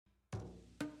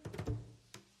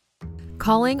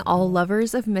Calling all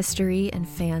lovers of mystery and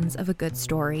fans of a good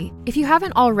story. If you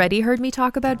haven't already heard me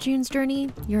talk about June's Journey,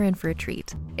 you're in for a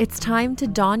treat. It's time to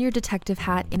don your detective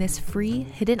hat in this free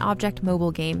hidden object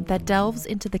mobile game that delves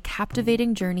into the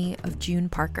captivating journey of June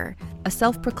Parker, a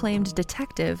self-proclaimed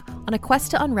detective on a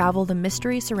quest to unravel the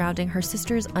mystery surrounding her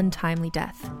sister's untimely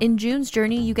death. In June's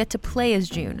Journey, you get to play as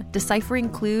June, deciphering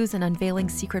clues and unveiling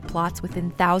secret plots within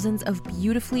thousands of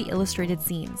beautifully illustrated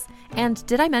scenes. And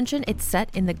did I mention it's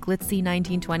set in the glitzy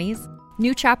 1920s?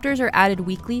 New chapters are added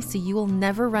weekly, so you will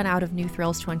never run out of new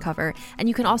thrills to uncover, and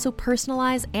you can also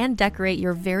personalize and decorate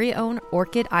your very own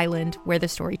Orchid Island where the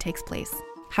story takes place.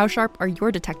 How sharp are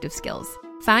your detective skills?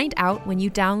 Find out when you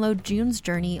download June's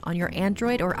Journey on your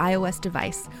Android or iOS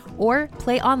device, or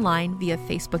play online via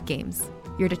Facebook Games.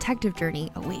 Your detective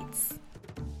journey awaits.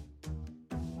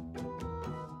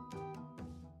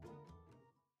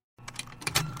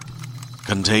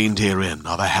 Contained herein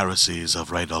are the heresies of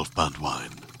Radolf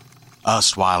Burntwine,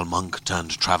 erstwhile monk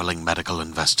turned traveling medical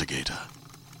investigator.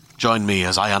 Join me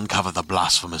as I uncover the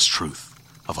blasphemous truth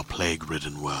of a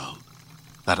plague-ridden world,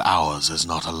 that ours is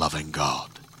not a loving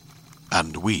God,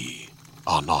 and we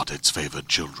are not its favored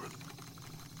children.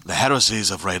 The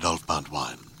heresies of Radolf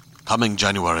Burntwine, coming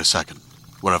January 2nd,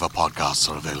 wherever podcasts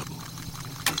are available.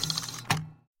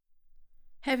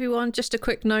 Hey everyone, just a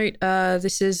quick note.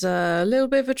 This is a little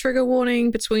bit of a trigger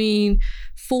warning between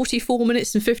 44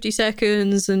 minutes and 50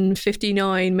 seconds and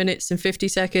 59 minutes and 50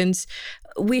 seconds.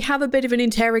 We have a bit of an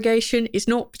interrogation. It's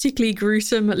not particularly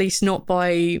gruesome, at least not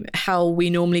by how we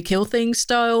normally kill things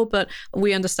style, but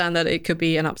we understand that it could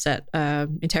be an upset.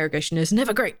 Interrogation is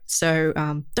never great, so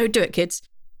don't do it, kids.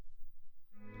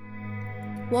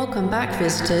 Welcome back,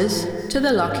 visitors, to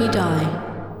the Lucky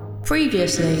Die.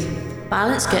 Previously,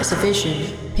 Balance gets a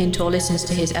vision, Pintor listens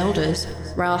to his elders,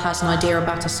 Raoul has an idea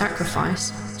about a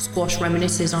sacrifice, Squash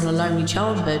reminisces on a lonely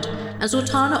childhood, and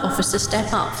Zoltana offers to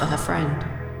step up for her friend.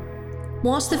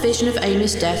 Whilst the vision of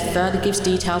Amy's death further gives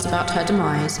details about her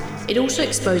demise, it also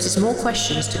exposes more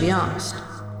questions to be asked.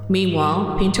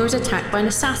 Meanwhile, Pintor is attacked by an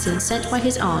assassin sent by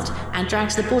his aunt and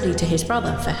drags the body to his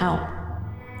brother for help.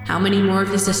 How many more of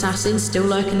these assassins still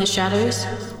lurk in the shadows?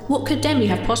 What could Demi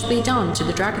have possibly done to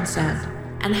the Dragonstand?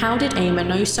 And how did Ama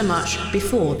know so much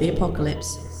before the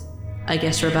apocalypse? I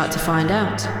guess we're about to find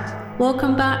out.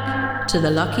 Welcome back to the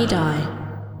Lucky Die.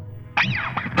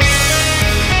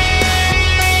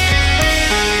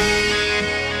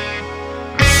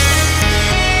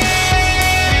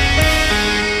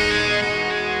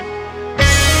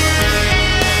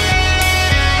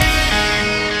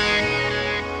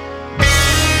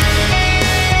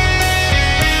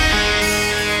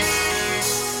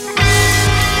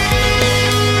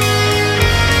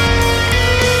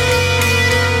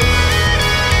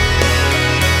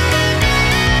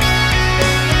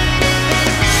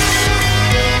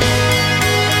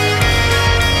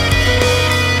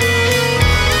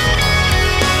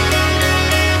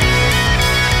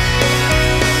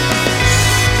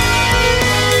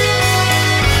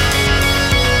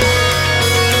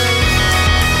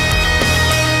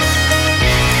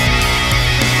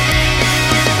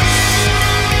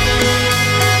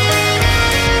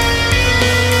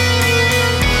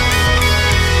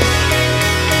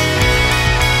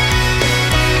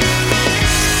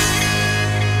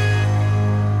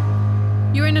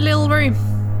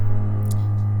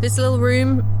 This little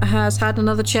room has had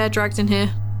another chair dragged in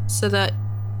here so that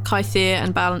Kythea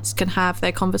and Balance can have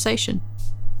their conversation.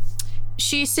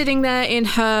 She's sitting there in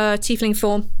her tiefling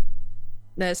form.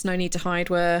 There's no need to hide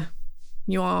where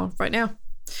you are right now.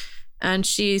 And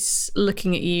she's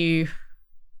looking at you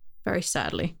very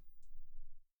sadly.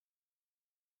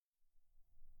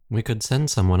 We could send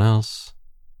someone else.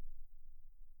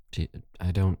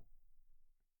 I don't...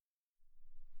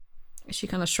 She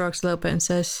kind of shrugs a little bit and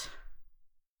says,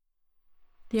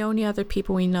 the only other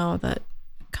people we know that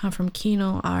come from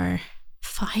Kino are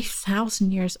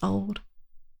 5,000 years old.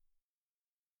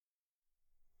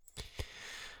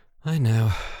 I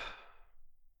know.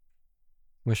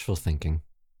 Wishful thinking.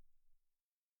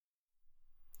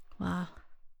 Wow.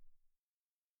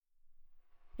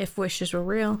 If wishes were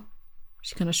real,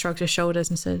 she kind of shrugs her shoulders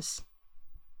and says,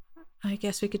 I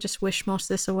guess we could just wish most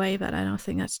of this away, but I don't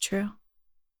think that's true.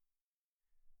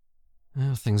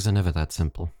 Well, things are never that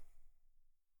simple.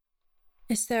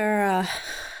 Is there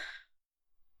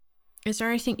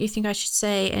anything you think I should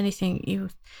say? Anything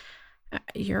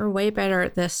you're way better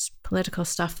at this political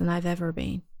stuff than I've ever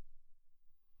been.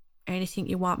 Anything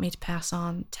you want me to pass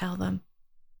on, tell them.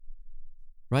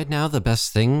 Right now, the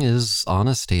best thing is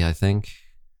honesty, I think.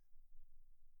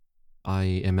 I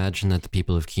imagine that the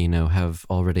people of Kino have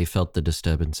already felt the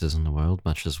disturbances in the world,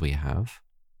 much as we have.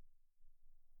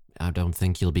 I don't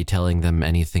think you'll be telling them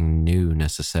anything new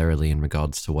necessarily in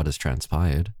regards to what has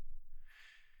transpired.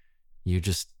 You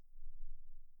just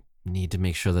need to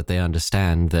make sure that they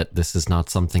understand that this is not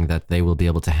something that they will be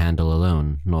able to handle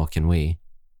alone, nor can we.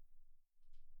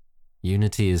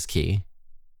 Unity is key.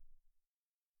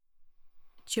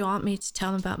 Do you want me to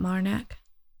tell them about Marnak?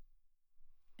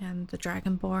 And the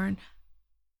Dragonborn?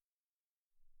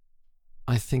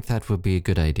 I think that would be a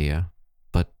good idea,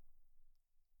 but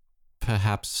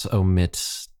perhaps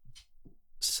omit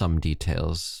some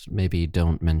details. Maybe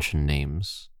don't mention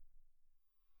names.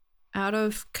 Out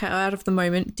of the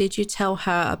moment, did you tell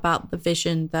her about the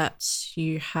vision that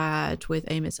you had with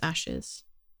Amos Ashes?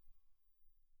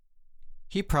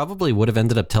 He probably would have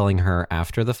ended up telling her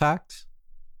after the fact.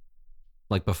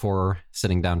 Like before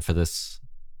sitting down for this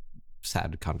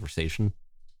sad conversation.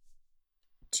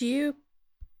 Do you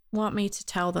want me to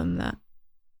tell them that?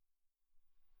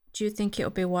 Do you think it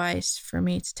would be wise for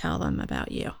me to tell them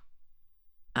about you?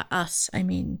 Us, I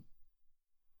mean.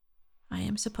 I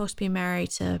am supposed to be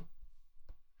married to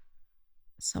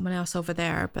someone else over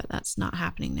there, but that's not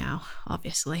happening now,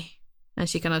 obviously. And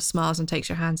she kind of smiles and takes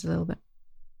your hands a little bit.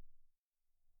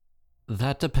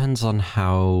 That depends on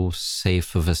how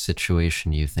safe of a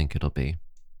situation you think it'll be.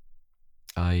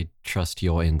 I trust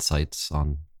your insights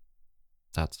on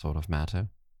that sort of matter.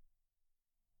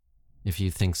 If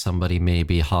you think somebody may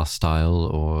be hostile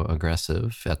or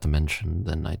aggressive at the mention,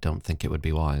 then I don't think it would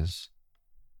be wise.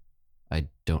 I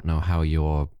don't know how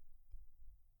your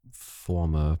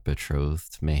former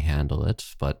betrothed may handle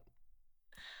it, but...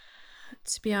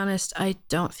 To be honest, I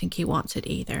don't think he wants it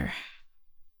either.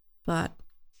 But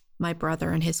my brother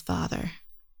and his father.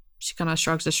 She kind of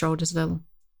shrugs her shoulders a little.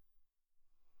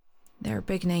 They're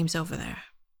big names over there.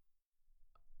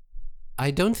 I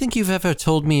don't think you've ever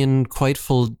told me in quite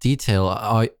full detail.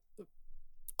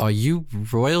 Are you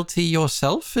royalty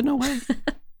yourself in a way?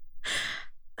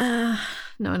 No,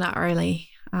 not really.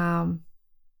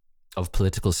 Of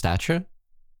political stature?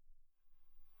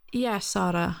 Yeah,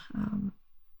 sorta.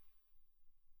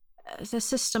 The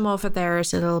system over there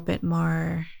is a little bit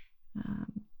more...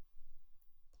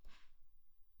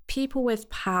 people with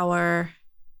power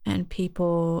and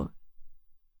people...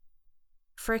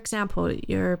 For example,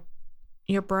 your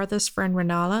brother's friend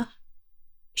Renala,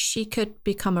 she could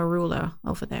become a ruler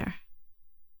over there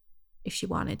if she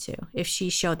wanted to, if she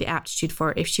showed the aptitude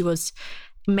for it, if she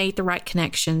made the right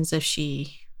connections, if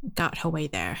she got her way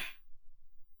there.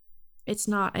 It's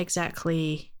not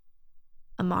exactly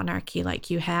a monarchy like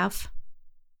you have,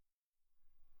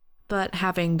 but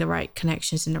having the right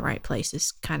connections in the right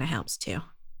places kind of helps too.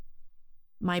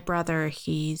 My brother,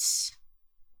 he's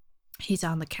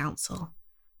on the council.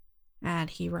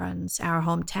 And he runs our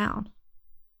hometown.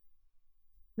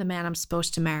 The man I'm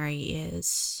supposed to marry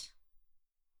is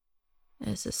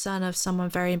the son of someone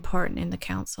very important in the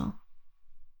council.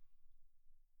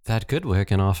 That could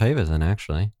work in our favor then,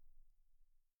 actually.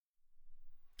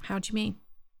 How do you mean?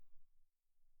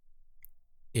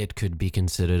 It could be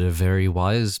considered a very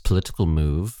wise political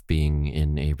move, being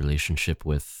in a relationship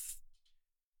with...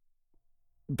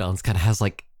 Balance kind of has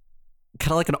like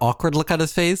an awkward look on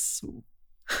his face.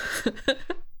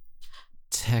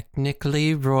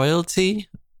 Technically royalty?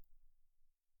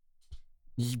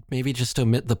 Maybe just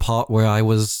omit the part where I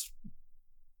was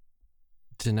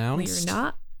denounced.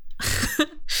 Well,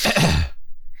 you're not.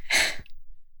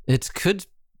 It could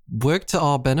work to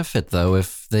our benefit, though,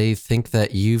 if they think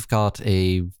that you've got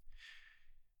an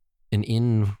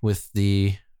in with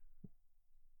the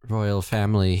royal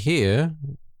family here.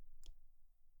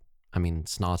 I mean,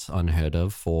 it's not unheard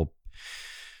of for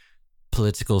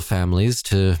political families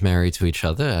to marry to each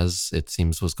other, as it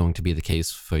seems was going to be the case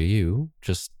for you.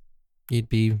 Just, you'd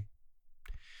be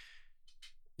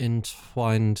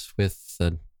entwined with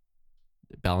the...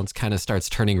 Balance kind of starts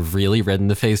turning really red in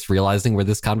the face, realizing where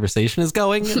this conversation is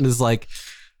going, and is like...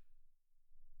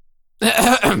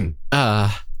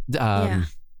 Yeah.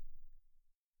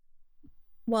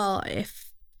 Well,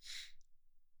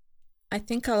 I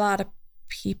think a lot of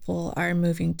people are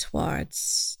moving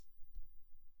towards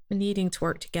needing to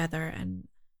work together, and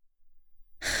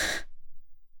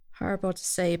horrible to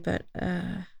say, but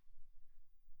I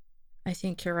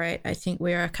think you're right. I think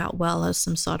we work out well as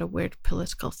some sort of weird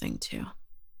political thing too.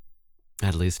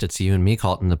 At least it's you and me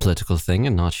caught in the political thing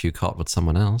and not you caught with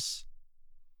someone else.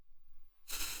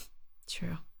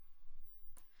 True.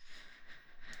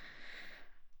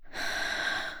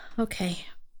 Okay.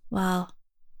 Well,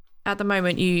 at the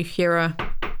moment you hear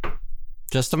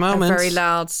just a moment. A very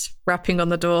loud rapping on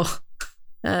the door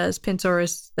as Pintor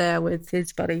is there with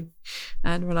his buddy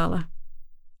and Renala.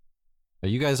 Are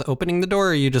you guys opening the door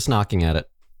or are you just knocking at it?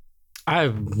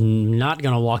 I'm not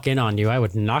going to walk in on you. I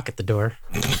would knock at the door.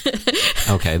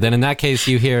 Okay, then in that case,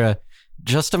 you hear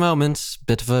just a moment,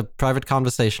 bit of a private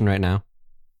conversation right now.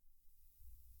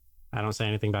 I don't say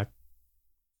anything back.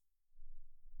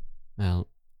 Well,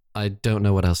 I don't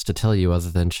know what else to tell you other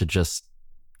than to just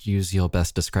use your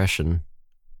best discretion.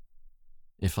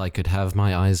 If I could have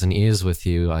my eyes and ears with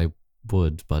you, I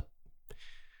would, but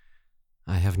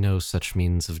I have no such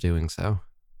means of doing so.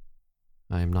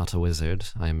 I am not a wizard.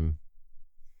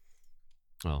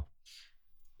 Well,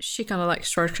 She kind of like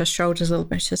shrugs her shoulders a little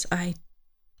bit. She says, I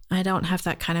don't have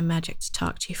that kind of magic to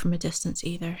talk to you from a distance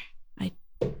either.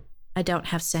 I don't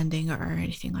have sending or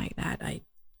anything like that.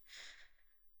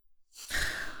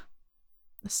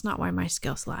 That's not where my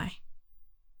skills lie.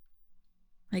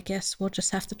 I guess we'll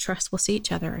just have to trust we'll see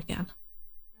each other again.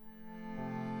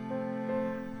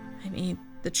 I mean,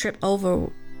 the trip over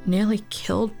nearly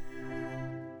killed.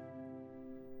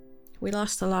 We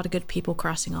lost a lot of good people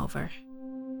crossing over.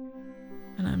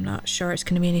 And I'm not sure it's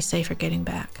going to be any safer getting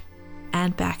back.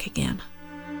 And back again.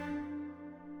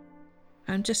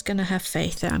 I'm just going to have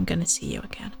faith that I'm going to see you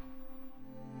again.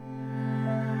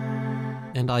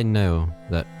 and I know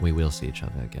that we will see each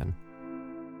other again.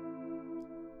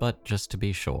 But just to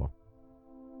be sure,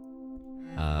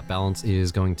 Balance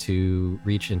is going to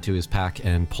reach into his pack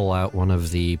and pull out one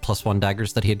of the +1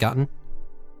 daggers that he had gotten.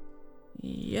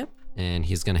 Yep. And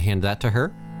he's going to hand that to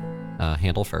her.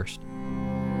 Handle first.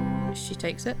 She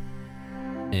takes it.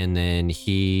 And then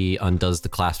he undoes the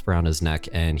clasp around his neck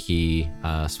and he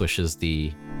swishes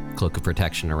the cloak of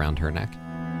protection around her neck.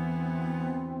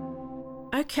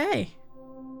 Okay.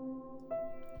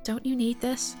 Don't you need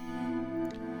this?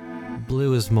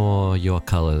 Blue is more your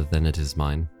color than it is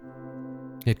mine.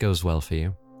 It goes well for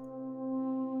you.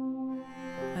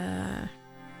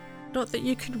 Not that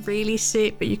you can really see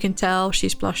it, but you can tell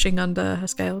she's blushing under her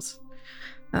scales.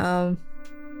 I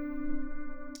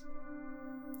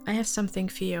have something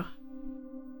for you.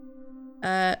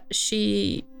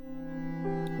 She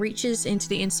reaches into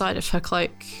the inside of her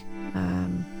cloak,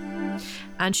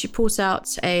 and she pulls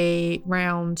out a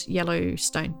round yellow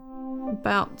stone,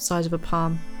 about the size of a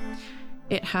palm.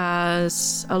 It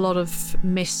has a lot of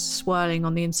mist swirling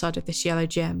on the inside of this yellow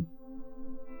gem,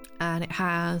 and it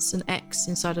has an X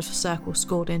inside of a circle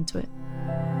scored into it.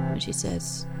 And she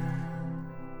says,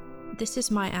 "This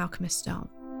is my alchemist stone.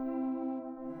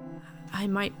 I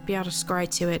might be able to scry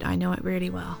to it, I know it really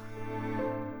well.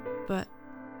 But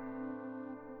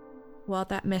while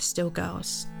that mist still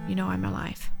goes, you know I'm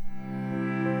alive.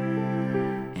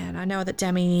 And I know that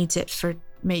Demi needs it for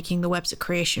making the webs of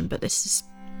creation, but this is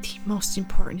the most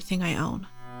important thing I own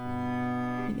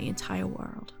in the entire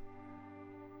world.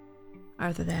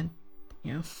 Other than,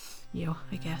 you,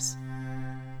 I guess.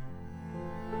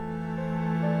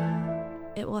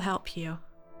 It will help you."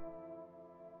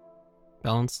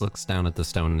 Balance looks down at the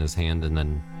stone in his hand and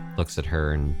then looks at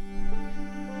her and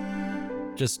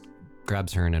just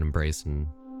grabs her in an embrace and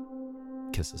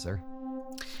kisses her.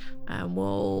 And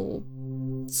we'll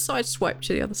sideswipe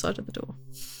to the other side of the door.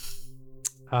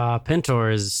 Pintor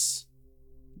is...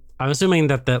 I'm assuming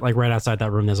that like right outside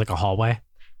that room there's like a hallway.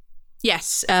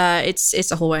 Yes,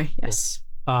 it's a hallway, yes.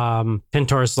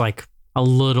 Pintor's like a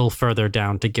little further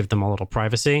down to give them a little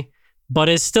privacy, but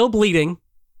is still bleeding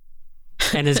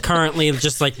and is currently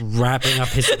just like wrapping up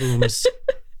his wounds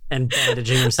and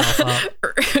bandaging himself up.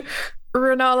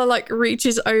 Renala like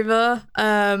reaches over,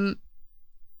 and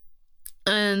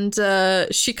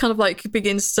she kind of like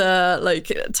begins to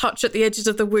like touch at the edges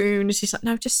of the wound. She's like,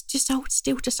 "No, just hold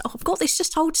still. I've got this.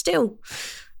 Just hold still."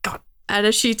 God. And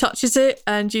as she touches it,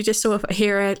 and you just sort of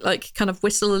hear it like kind of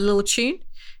whistle a little tune,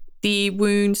 the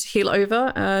wounds heal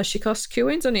over. She casts Cure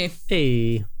Wounds on you.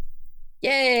 Hey.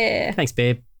 Yeah. Thanks,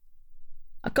 babe.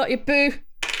 I got you, boo.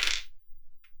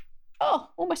 Oh,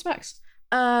 almost max.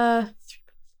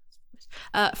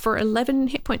 For 11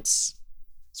 hit points.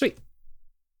 Sweet.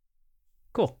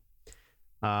 Cool.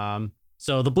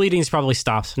 So the bleeding's probably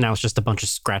stopped. Now it's just a bunch of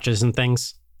scratches and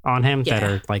things on him that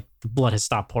are like the blood has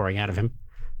stopped pouring out of him.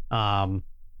 And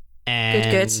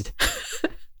good.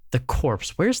 The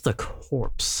corpse. Where's the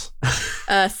corpse?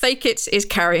 Thakit is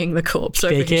carrying the corpse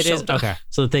over his shoulder. Okay.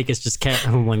 So the Thakit's just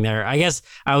humbling there. I guess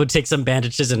I would take some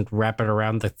bandages and wrap it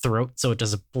around the throat so it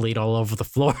doesn't bleed all over the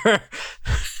floor.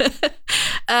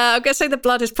 I'm gonna say the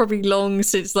blood is probably long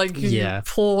since like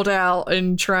poured out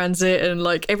in transit, and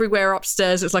like everywhere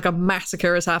upstairs it's like a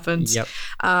massacre has happened. Yep.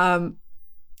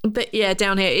 But yeah,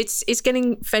 down here it's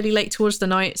getting fairly late towards the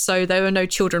night, so there are no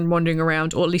children wandering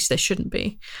around, or at least there shouldn't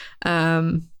be.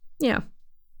 Yeah,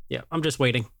 I'm just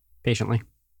waiting patiently.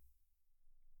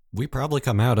 We probably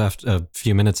come out after a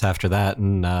few minutes after that,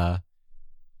 and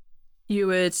You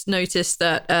would notice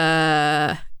that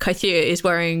Kythea is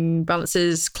wearing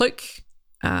Balance's cloak.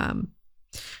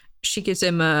 She gives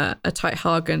him a tight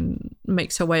hug and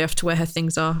makes her way off to where her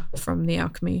things are from the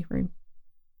alchemy room.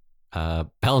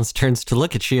 Balance turns to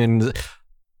look at you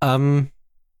and,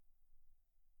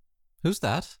 who's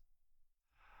that?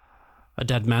 A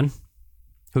dead man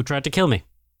who tried to kill me.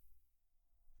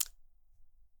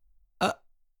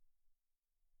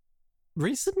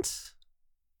 Recent?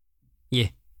 Yeah.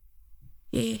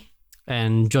 Yeah.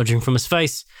 And judging from his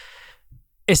face,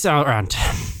 it's our aunt.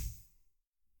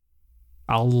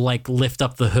 I'll lift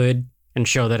up the hood and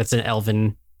show that it's an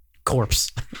elven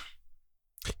corpse.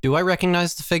 Do I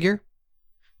recognize the figure?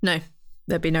 No,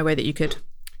 there'd be no way that you could.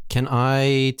 Can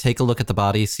I take a look at the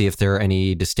body, see if there are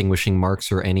any distinguishing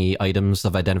marks or any items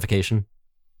of identification?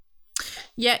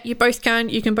 Yeah, you both can.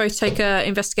 You can both take a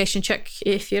investigation check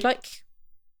if you'd like.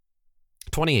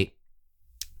 28.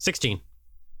 16.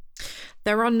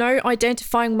 There are no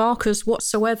identifying markers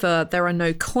whatsoever. There are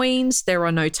no coins. There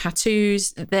are no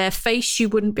tattoos. Their face you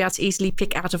wouldn't be able to easily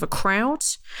pick out of a crowd.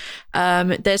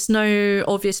 There's no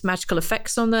obvious magical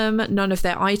effects on them. None of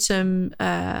their item.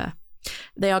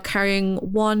 They are carrying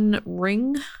one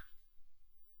ring,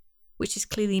 which is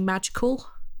clearly magical.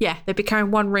 Yeah, they'd be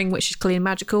carrying one ring, which is clearly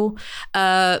magical.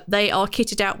 They are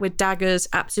kitted out with daggers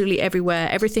absolutely everywhere.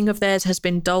 Everything of theirs has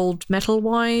been dulled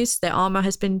metal-wise. Their armor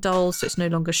has been dulled, so it's no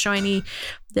longer shiny.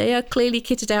 They are clearly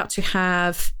kitted out to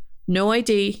have no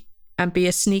ID and be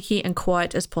as sneaky and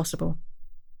quiet as possible.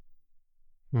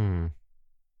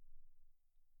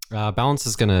 Balance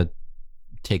is going to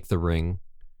take the ring.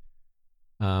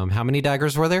 How many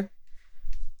daggers were there?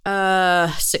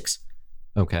 6.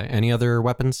 Okay. Any other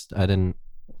weapons? I didn't...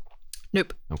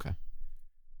 Nope. Okay.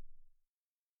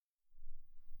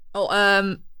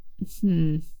 Oh,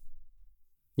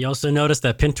 You also notice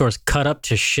that Pintor's cut up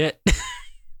to shit.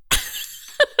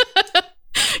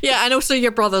 Yeah, and also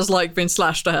your brother's been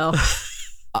slashed to hell.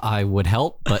 I would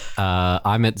help, but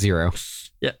I'm at 0.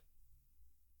 Yeah.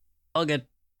 All good.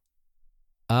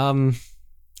 Um,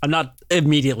 I'm not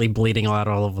immediately bleeding out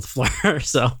all over the floor,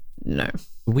 so... No.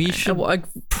 We should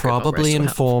probably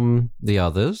inform the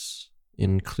others,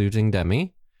 including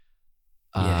Demi.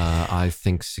 Yeah. I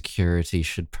think security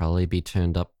should probably be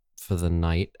turned up for the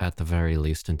night at the very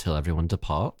least until everyone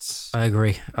departs. I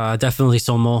agree. Definitely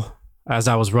saw more. As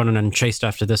I was running and chased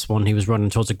after this one, he was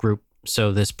running towards a group,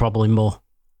 so there's probably more.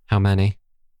 How many?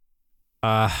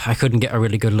 I couldn't get a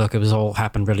really good look. It was all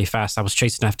happened really fast. I was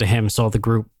chasing after him, saw the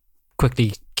group,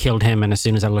 quickly killed him, and as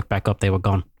soon as I looked back up, they were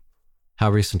gone.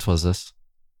 How recent was this?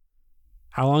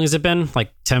 How long has it been?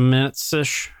 10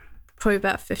 minutes-ish? Probably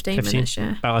about 15 minutes,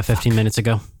 yeah. About 15 minutes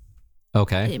ago.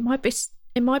 Okay. It might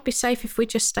be safe if we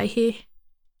just stay here.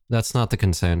 That's not the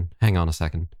concern. Hang on a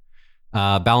second.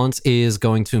 Balance is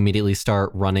going to immediately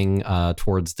start running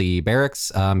towards the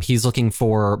barracks. He's looking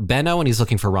for Benno and he's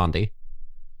looking for Rondi.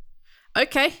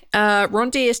 Okay.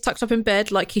 Rondi is tucked up in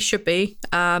bed like he should be.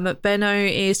 Benno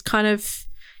is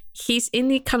he's in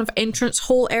the kind of entrance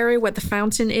hall area where the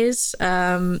fountain is.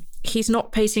 He's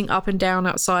not pacing up and down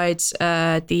outside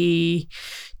the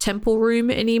temple room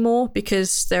anymore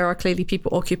because there are clearly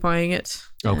people occupying it.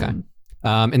 Okay.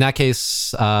 In that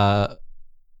case,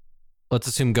 let's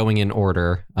assume going in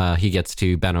order, he gets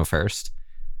to Benno first.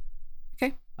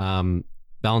 Okay.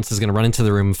 Balance is going to run into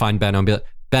the room, find Benno, and be like,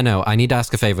 Benno, I need to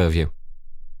ask a favor of you.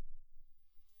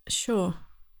 Sure.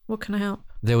 What can I help?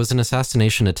 There was an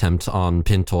assassination attempt on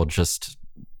Pintor just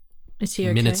Is he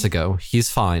okay? minutes ago. He's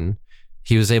fine.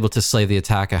 He was able to slay the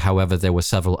attacker, however, there were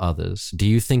several others. Do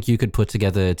you think you could put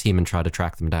together a team and try to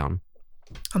track them down?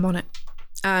 I'm on it.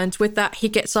 And with that, he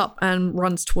gets up and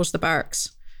runs towards the barracks.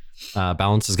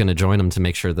 Balance is going to join him to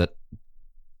make sure that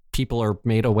people are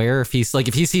made aware. If he's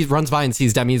if he runs by and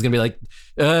sees Demi, he's going to be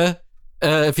like,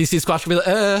 if he sees Squash, he'll be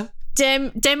like,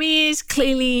 Demi is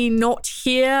clearly not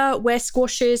here. Where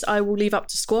Squash is, I will leave up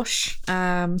to Squash.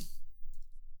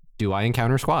 Do I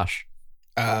encounter Squash?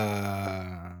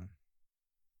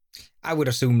 I would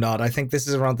assume not. I think this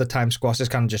is around the time Squash is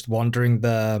kind of just wandering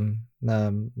the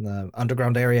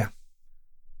underground area.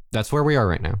 That's where we are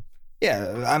right now.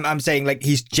 Yeah, I'm saying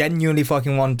he's genuinely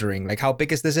fucking wandering. How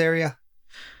big is this area?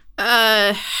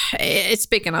 It's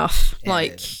big enough.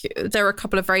 There are a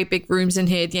couple of very big rooms in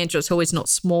here. The entrance hall is not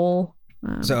small.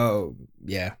 So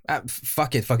yeah,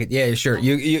 fuck it. Yeah, sure.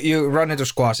 You run into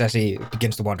Squash as he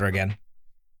begins to wander again.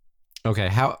 Okay,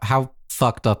 how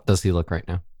fucked up does he look right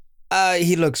now?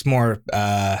 He looks more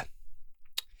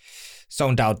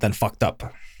zoned out than fucked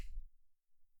up.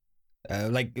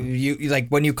 You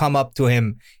when you come up to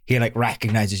him, he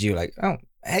recognizes you. Oh,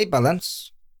 hey,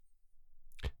 Balance.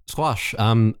 Squash.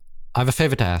 I have a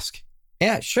favor to ask.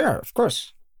 Yeah, sure, of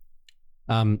course.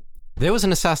 There was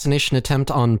an assassination attempt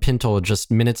on Pinto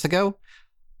just minutes ago.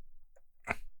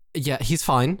 Yeah, he's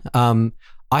fine.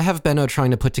 I have Benno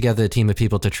trying to put together a team of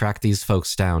people to track these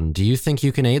folks down. Do you think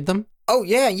you can aid them? Oh,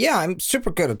 yeah, I'm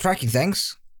super good at tracking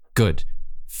things. Good.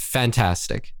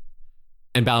 Fantastic.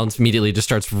 And Balance immediately just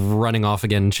starts running off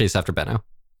again and chase after Benno.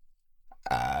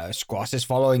 Squash is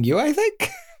following you, I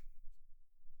think?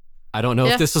 I don't know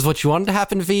if this is what you wanted to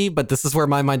happen, V, but this is where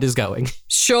my mind is going.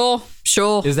 Sure.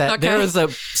 Is that there is a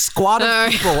squad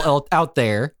of people out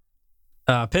there.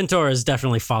 Pintor is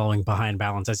definitely following behind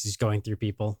Balance as he's going through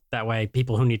people. That way,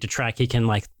 people who need to track, he can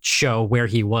like show where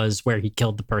he was, where he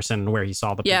killed the person, and where he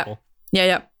saw the people.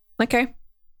 Yeah. Okay.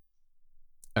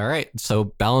 All right. So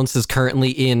Balance is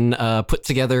currently in put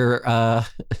together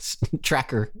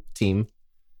tracker team.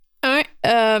 All right.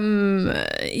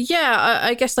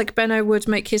 I guess like Benno would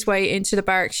make his way into the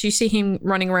barracks. You see him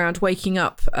running around, waking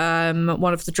up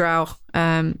one of the drow.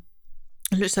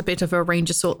 Looks a bit of a range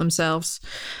assault themselves.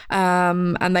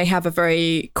 And they have a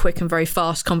very quick and very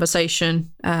fast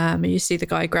conversation. You see the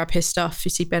guy grab his stuff.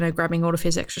 You see Benno grabbing all of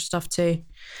his extra stuff too.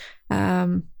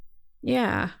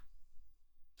 Yeah.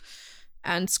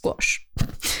 And Squash.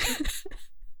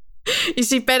 You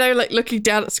see Benno like looking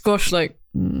down at Squash like...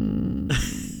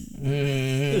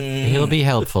 He'll be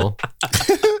helpful.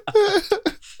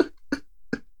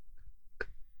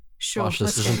 Sure. Gosh,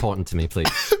 this is important to me, please.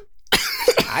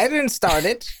 I didn't start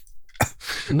it.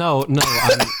 No.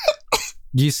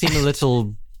 You seem a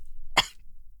little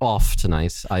off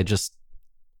tonight. I just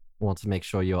want to make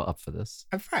sure you're up for this.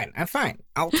 I'm fine.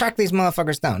 I'll track these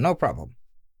motherfuckers down. No problem.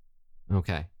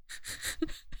 Okay.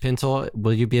 Pintor,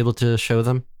 will you be able to show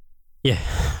them? Yeah,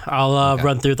 I'll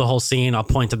run through the whole scene. I'll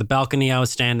point to the balcony I was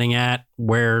standing at,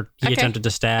 where he attempted to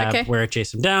stab, where I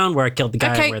chased him down, where I killed the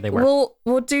guy, where they were.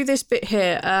 We'll do this bit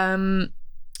here.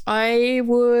 I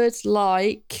would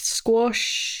like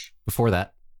Squash. Before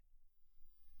that.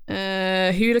 Who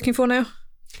are you looking for now?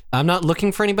 I'm not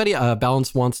looking for anybody.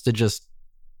 Balance wants to just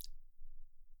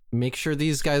make sure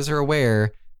these guys are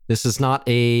aware. This is not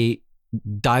a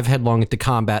dive headlong into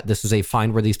combat. This is a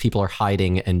find where these people are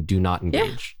hiding and do not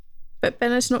engage. Yeah. But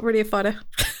Benno's not really a fighter.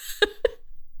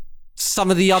 Some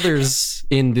of the others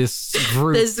in this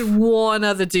group. There's one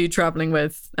other dude traveling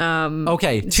with.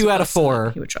 Okay, 2 out of 4.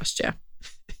 He would trust, yeah.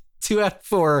 2 out of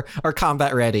 4 are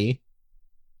combat ready.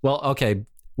 Well, okay,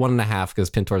 1.5 because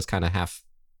Pintor's kind of half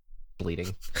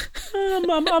bleeding.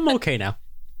 I'm okay now.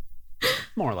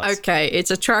 More or less. Okay, it's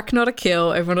a track, not a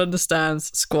kill. Everyone understands.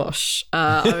 Squash.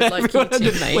 I would like you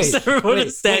to make... Wait,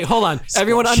 hold on. Squash.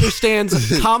 Everyone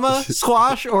understands comma,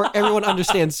 squash, or everyone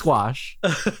understands squash?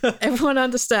 Everyone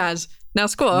understands. Now,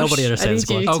 Squash. Nobody understands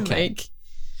squash. Okay.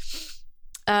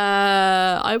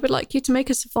 I would like you to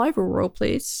make a survival roll,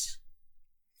 please.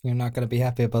 You're not going to be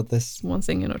happy about this. One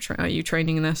thing you're not are you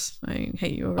training in this? I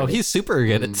hate you already. Oh, he's super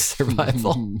good at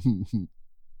survival.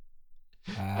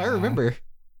 I remember.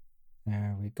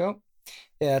 There we go.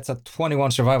 Yeah, it's a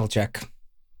 21 survival check.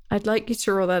 I'd like you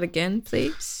to roll that again,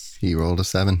 please. He rolled a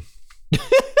 7.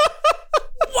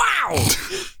 Wow!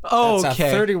 Okay. That's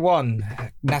a 31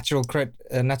 natural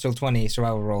 20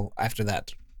 survival roll after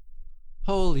that.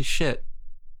 Holy shit.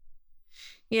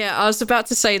 Yeah, I was about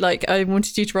to say, like, I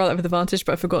wanted you to roll that with advantage,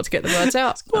 but I forgot to get the words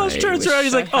out. Squash turns around,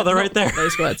 he's like, oh, they're right there.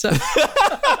 Those words out.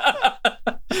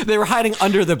 They were hiding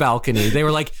under the balcony. They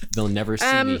were like, they'll never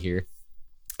see me here.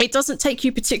 It doesn't take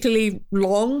you particularly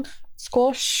long,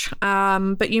 Squash,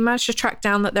 but you manage to track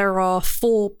down that there are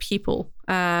 4 people.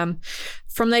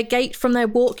 From their gait, from their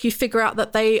walk, you figure out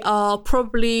that they are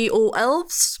probably all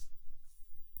elves.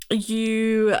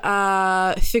 You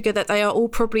figure that they are all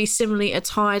probably similarly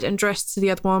attired and dressed to the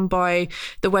other one by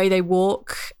the way they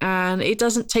walk. And it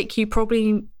doesn't take you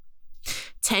probably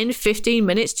 10, 15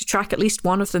 minutes to track at least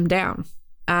one of them down.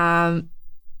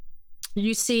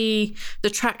 You see the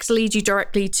tracks lead you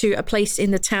directly to a place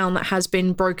in the town that has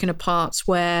been broken apart,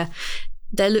 where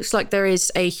there looks like there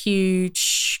is a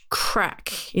huge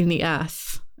crack in the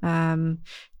earth,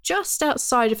 just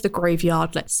outside of the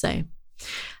graveyard, let's say.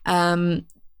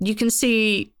 You can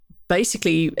see,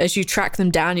 basically, as you track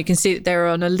them down, you can see that they're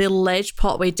on a little ledge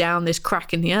partway down this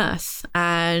crack in the earth,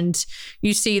 and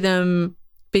you see them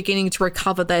beginning to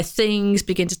recover their things,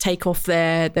 begin to take off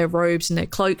their robes and their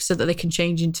cloaks so that they can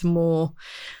change into more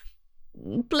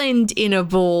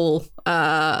blend-inable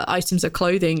items of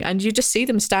clothing, and you just see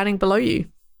them standing below you.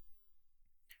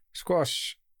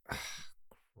 Squash.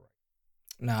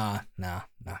 Nah. I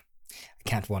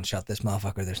can't one-shot this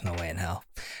motherfucker. There's no way in hell.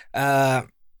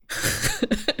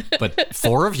 But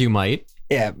 4 of you might.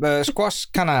 Yeah, Squash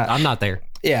kind of... I'm not there.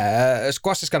 Yeah,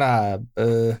 Squash is kind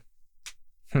of...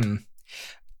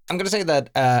 I'm gonna say that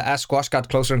as Squash got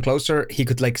closer and closer, he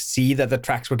could like see that the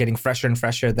tracks were getting fresher and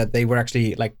fresher, that they were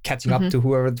actually like catching up to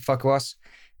whoever the fuck it was,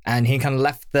 and he kind of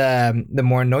left the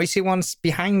more noisy ones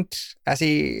behind as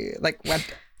he like went.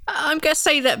 I'm gonna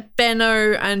say that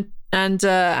Benno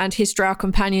and his drow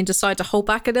companion decide to hold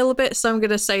back a little bit, so I'm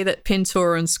gonna say that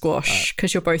Pintor and Squash,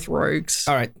 because you're both rogues.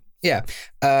 All right, yeah.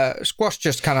 Squash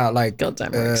just kind of like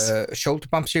Goddamn rogues. shoulder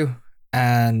bumps you,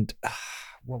 and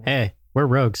Hey, we're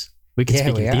rogues. We can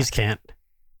speak and these can't.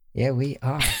 Yeah, we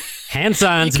are. Hand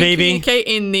signs, You can baby.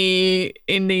 communicate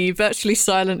in the virtually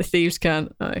silent thieves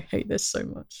can. I hate this so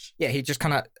much. Yeah, he just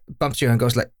kind of bumps you and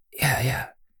goes like, yeah.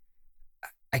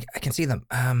 I can see them.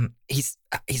 He's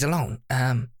alone.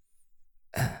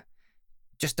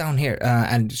 Just down here.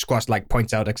 And Squash like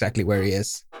points out exactly where he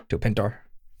is to Pintor.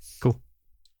 Cool.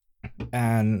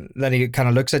 And then he kind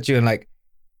of looks at you and like,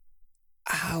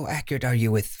 how accurate are you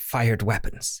with fired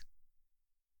weapons?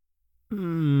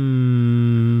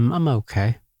 I'm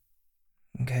okay.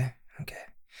 Okay.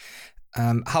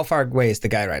 How far away is the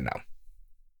guy right now?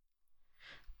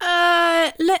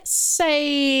 Let's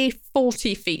say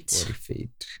 40 feet. 40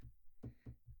 feet.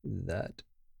 That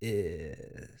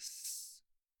is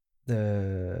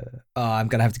the... Oh, I'm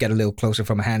going to have to get a little closer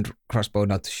from a hand crossbow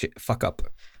not to fuck up.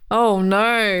 Oh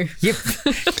no. Yep.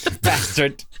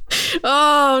 Bastard.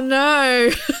 Oh no.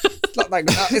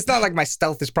 It's not like my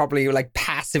stealth is probably like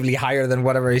passively higher than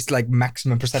whatever his like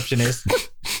maximum perception is.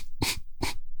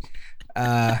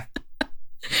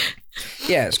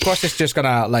 Yeah, Squash is just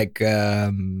gonna like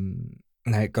go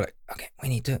like, okay, we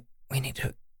need to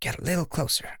get a little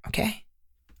closer, okay?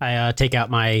 I take out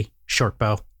my short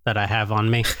bow that I have on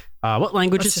me. What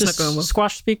language That's does just not going well.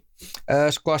 Squash speak?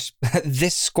 Squash.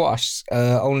 This Squash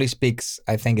only speaks.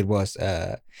 I think it was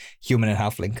human and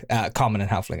halfling, common and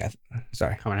halfling.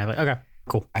 Sorry. Common and halfling. Okay,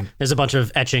 cool. There's a bunch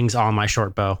of etchings on my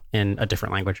short bow in a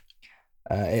different language.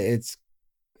 It's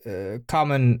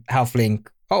common, halfling.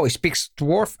 Oh, he speaks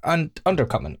dwarf and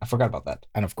undercommon. I forgot about that.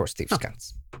 And of course, thieves'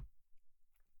 cants.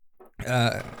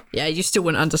 Yeah, you still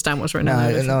wouldn't understand what's written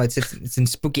on it. No, it's in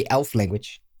spooky elf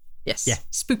language. Yes. Yeah.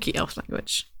 Spooky elf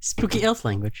language. Spooky elf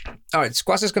language. All right,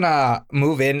 Squash is gonna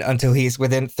move in until he's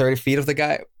within 30 feet of the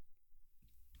guy.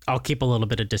 I'll keep a little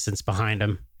bit of distance behind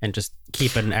him and just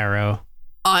keep an arrow.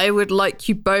 I would like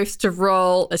you both to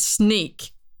roll a sneak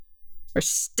or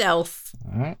stealth.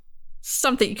 All right.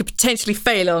 Something you could potentially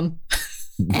fail on.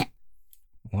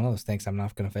 One of those things I'm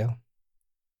not gonna fail.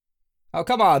 Oh,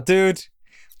 come on, dude.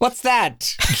 What's that?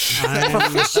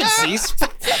 Proficiencies.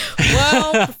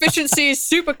 Well, proficiency is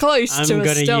super close I'm to a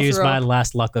going stealth to use roll. my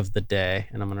last luck of the day,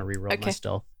 and I'm going to reroll my Okay.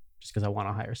 stealth just because I want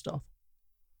a higher stealth.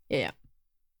 Yeah.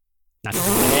 Not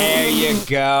There you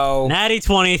go. Natty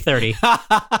 20, 30.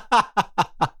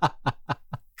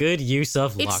 Good use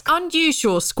of luck. It's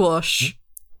unusual, Squash,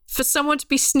 for someone to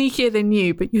be sneakier than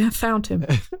you, but you have found him.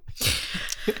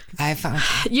 I found.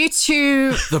 You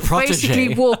two The protege.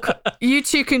 basically walk. You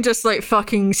two can just like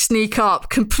fucking sneak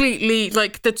up completely,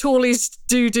 like the tallest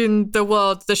dude in the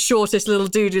world, the shortest little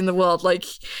dude in the world, like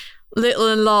little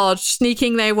and large,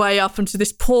 sneaking their way up into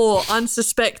this poor,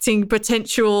 unsuspecting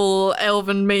potential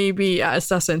elven maybe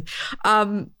assassin.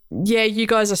 Yeah, you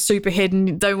guys are super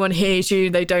hidden. No one hears you.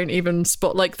 They don't even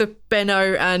spot. Like the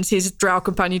Benno and his drow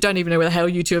companion don't even know where the hell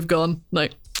you two have gone.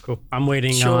 Like. Cool. I'm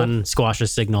waiting Sure. on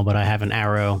Squash's signal, but I have an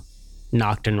arrow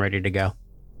knocked and ready to go.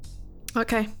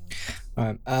 Okay.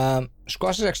 All right.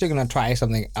 Squash is actually gonna try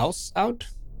something else out,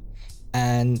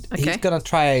 and he's Okay. gonna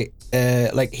try.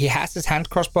 Like he has his hand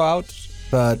crossbow out,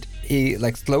 but he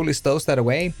like slowly stows that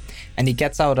away, and he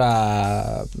gets out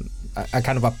a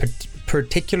kind of a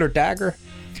particular dagger,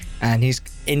 and he's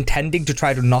intending to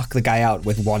try to knock the guy out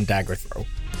with one dagger throw.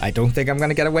 I don't think I'm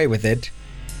gonna get away with it,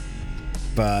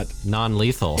 but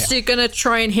Non-lethal. So you're gonna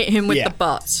try and hit him with Yeah. the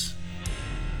butt.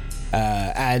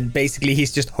 and basically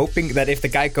he's just hoping that if the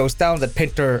guy goes down, that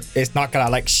Pinter is not gonna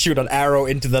like shoot an arrow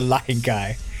into the lying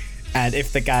guy, and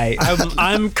if the guy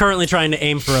I'm currently trying to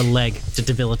aim for a leg to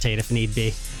debilitate if need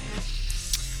be.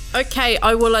 Okay,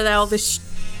 I will allow this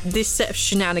set of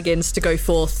shenanigans to go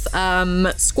forth.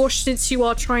 Squash, since you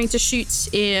are trying to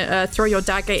throw your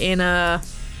dagger in a...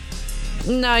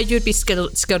 No, you'd be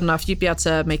skilled enough. You'd be able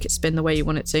to make it spin the way you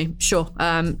want it to. Sure.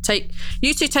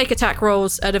 You two take attack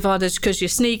rolls at advantage because you're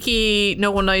sneaky. No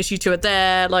one knows you two are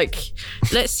there. Like,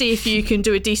 let's see if you can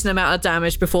do a decent amount of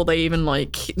damage before they even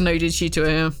like notice you two are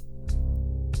here.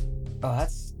 Oh,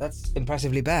 that's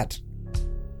impressively bad.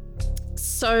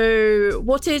 So,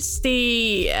 what is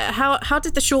the how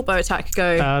did the short bow attack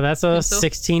go? That's a Pencil?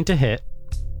 16 to hit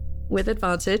With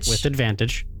advantage. with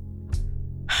advantage.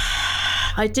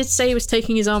 I did say he was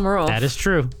taking his armor off. That is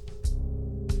true.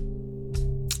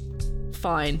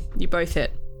 fine. You both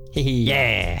hit.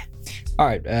 Yeah. All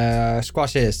right,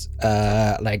 Squash's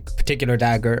particular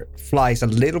dagger flies a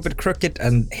little bit crooked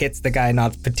and hits the guy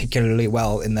not particularly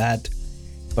well in the head,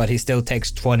 but he still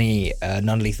takes 20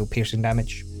 non-lethal piercing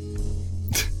damage.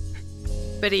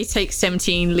 But he takes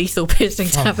 17 lethal piercing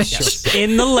damage.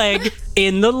 In the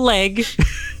leg.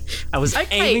 I was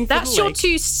aiming for that's the your leg.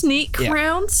 2 sneak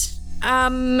rounds. So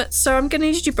I'm going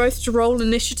to need you both to roll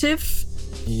initiative.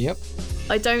 Yep.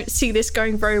 I don't see this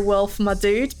going very well for my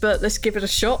dude, but let's give it a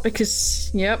shot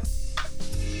because, yep.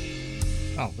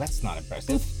 Oh, that's not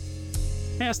impressive.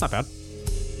 Yeah, it's not bad.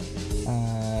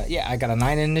 Yeah, I got a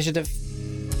 9 in initiative.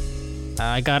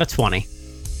 I got a 20.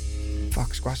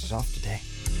 Fuck, Squash is off today.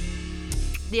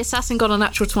 The assassin got a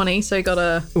natural 20, so he got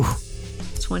a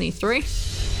 23.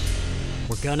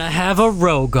 We're gonna have a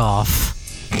rogue off.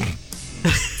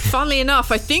 Funnily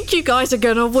enough, I think you guys are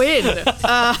going to win.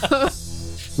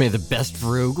 May the best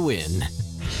rogue win.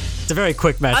 It's a very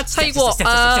quick match. I'll tell you what,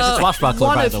 Swashbuckler,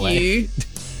 one by of the way.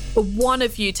 one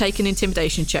of you take an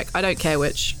intimidation check. I don't care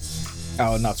which.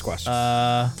 Oh, not Squash.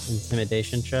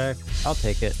 Intimidation check. I'll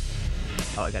take it.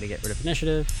 Oh, I gotta get rid of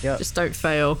initiative. Yep. Just don't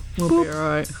fail. We'll be all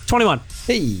right. 21.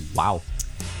 Hey. Wow.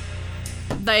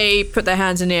 They put their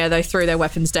hands in the air. They threw their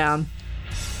weapons down.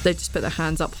 They just put their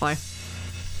hands up high.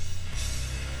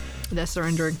 They're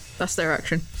surrendering. That's their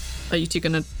action. Are you two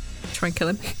gonna try and kill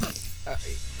him?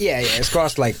 Yeah.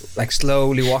 Squash like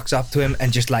slowly walks up to him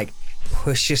and just like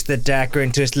pushes the dagger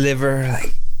into his liver,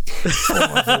 like for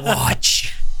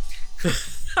Overwatch.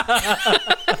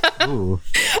 Ooh.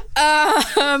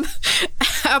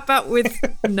 How about with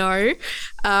no?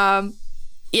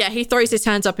 Yeah, he throws his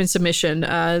hands up in submission.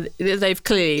 They've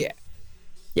clearly,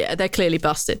 they're clearly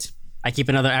busted. I keep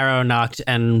another arrow knocked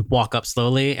and walk up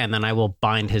slowly, and then I will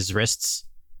bind his wrists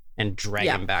and drag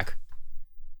him back.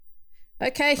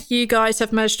 Okay, you guys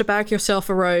have managed to bag yourself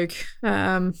a rogue.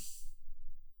 I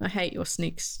hate your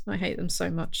sneaks. I hate them so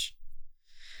much.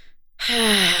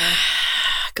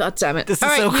 God damn it. This is All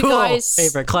right, so you cool. guys,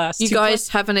 Favorite class. You guys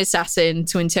have an assassin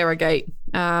to interrogate.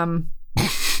 What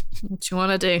do you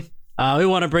want to do? We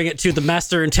want to bring it to the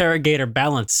master interrogator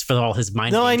Balance for all his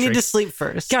mind. No, I need to tricks. sleep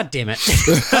first. God damn it.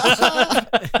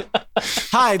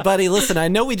 Hi, buddy. Listen, I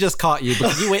know we just caught you,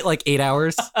 but can you wait like 8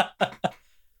 hours?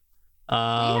 We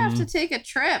have to take a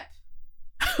trip.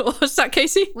 What was that,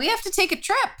 Casey? We have to take a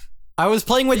trip. I was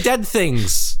playing with dead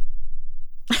things.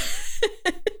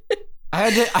 All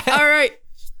right.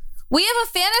 We have a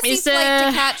fantasy flight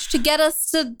to catch to get us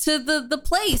to the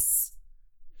place.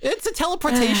 It's a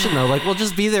teleportation, though. Like, we'll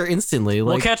just be there instantly.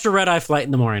 Like, We'll catch a red-eye flight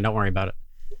in the morning. Don't worry about it.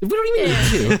 we don't even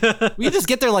need to. We just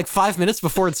get there like 5 minutes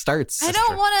before it starts. I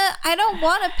don't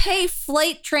want to pay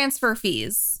flight transfer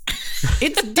fees.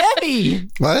 It's Debbie.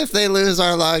 What if they lose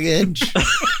our luggage?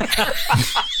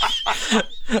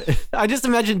 I just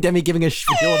imagine Demi giving a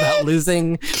spiel about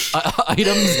losing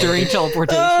items during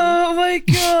teleportation. Oh my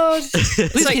god!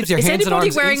 Please keep your is hands and anybody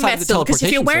arms wearing inside the metal? Because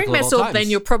if you're teleportation wearing circle at all metal, times. then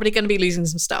you're probably going to be losing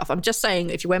some stuff. I'm just saying,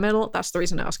 if you wear metal, that's the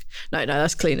reason I ask. No,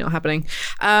 that's clearly not happening.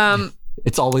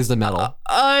 It's always the metal.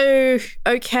 Oh,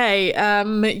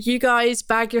 okay. You guys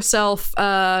bag yourself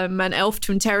an elf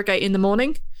to interrogate in the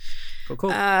morning. Cool.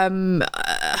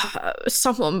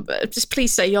 Someone, just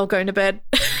please say you're going to bed.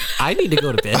 I need to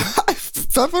go to bed.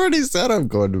 I've already said I'm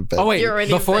going to bed. Oh wait, You're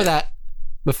already in before bed. that,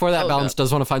 Balance God.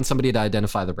 does want to find somebody to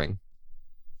identify the ring.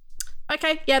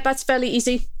 Okay, yeah, that's fairly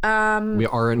easy. We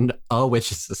are in a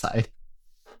witch's society.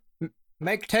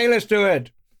 Make Taylor do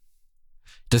it.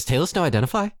 Does Talus know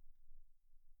identify?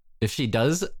 If she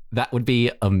does, that would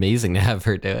be amazing to have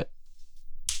her do it.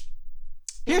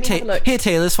 Here, Let me have a look. hey,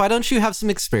 Talus, why don't you have some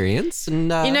experience?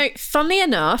 And You know, funnily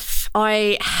enough,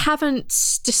 I have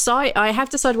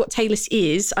decided what Talus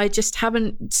is. I just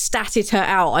haven't statted her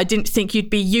out. I didn't think you'd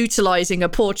be utilizing a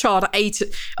poor child of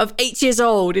 8 years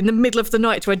old in the middle of the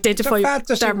night to identify your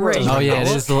fantasy damn world. ring. oh yeah, it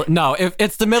is. No, if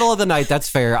it's the middle of the night, that's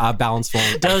fair. Balance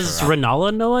won't. Does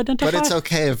Renala know identify? But it's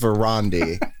okay for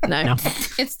Rondi. No.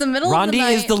 It's the middle of the Rondi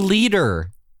night. is the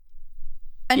leader.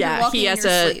 and Yeah, you're walking he in has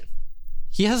your a- sleep.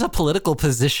 He has a political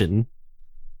position.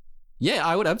 Yeah,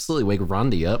 I would absolutely wake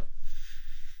Rondi up.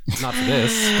 Not for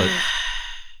this, but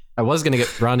I was gonna get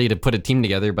Rondi to put a team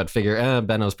together, but figure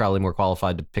Benno's probably more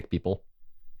qualified to pick people.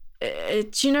 Do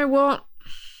you know what?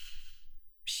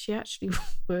 She actually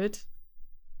would.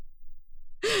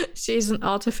 She's an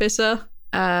artificer,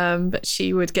 but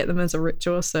she would get them as a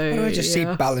ritual. So I just see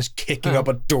yeah. Balance kicking up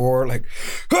a door like,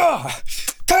 tell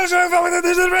us everything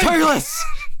this is ring. Talus!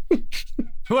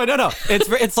 Wait, no.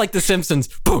 It's like The Simpsons.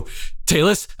 Boo!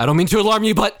 Talus, I don't mean to alarm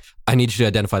you, but I need you to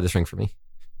identify this ring for me.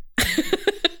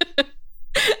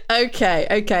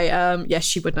 Okay. Yes,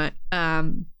 she would know.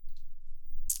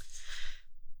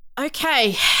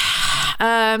 Okay.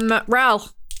 Ral.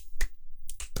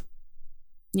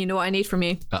 You know what I need from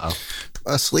you? Uh-oh.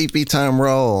 A sleepy time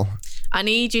roll. I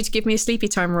need you to give me a sleepy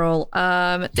time roll.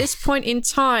 At this point in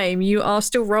time, you are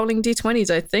still rolling d20s,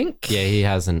 I think. Yeah, he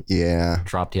hasn't Yeah.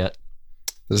 dropped yet.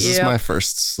 This is my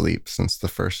first sleep since the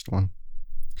first one.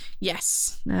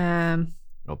 Yes.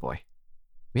 Oh boy.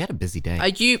 We had a busy day. Are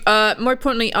you, more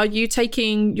importantly, are you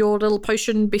taking your little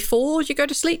potion before you go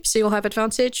to sleep so you'll have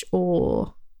advantage,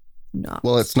 or not?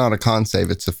 Well, it's not a con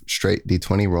save. It's a straight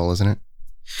D20 roll, isn't it?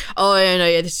 Oh, yeah,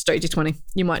 this is straight d20.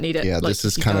 You might need it. Yeah, like, this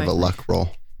is you kind of die. a luck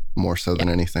roll more so than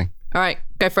anything. All right,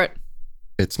 go for it.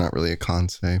 It's not really a con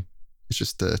save. It's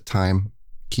just a time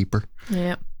keeper.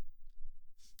 Yeah.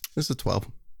 This is a 12.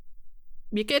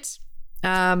 You're good.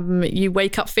 You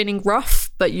wake up feeling rough,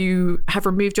 but you have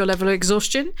removed your level of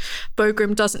exhaustion.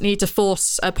 Bogrim doesn't need to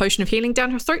force a potion of healing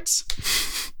down your throats.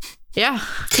 Yeah,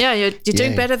 you're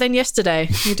doing Yay. better than yesterday.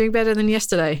 You're doing better than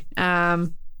yesterday.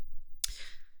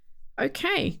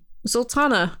 Okay,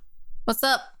 Zoltana, What's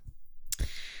up?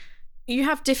 you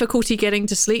have difficulty getting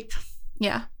to sleep,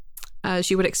 Yeah. as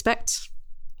you would expect.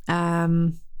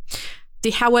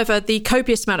 However, the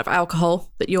copious amount of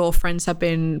alcohol that your friends have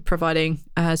been providing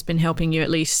has been helping you at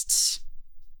least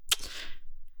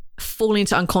fall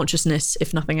into unconsciousness,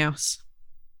 if nothing else.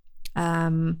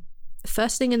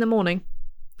 First thing in the morning,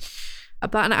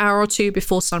 about an hour or two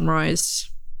before sunrise,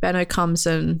 Benno comes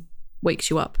and wakes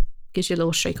you up, gives you a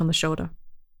little shake on the shoulder.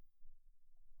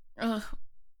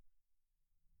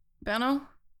 Benno?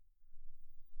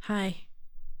 Hi.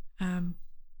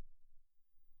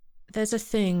 There's a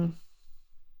thing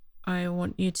I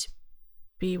want you to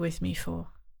be with me for.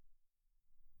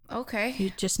 Okay.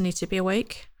 You just need to be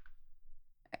awake.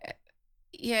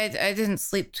 Yeah, I didn't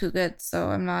sleep too good, so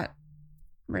I'm not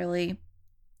really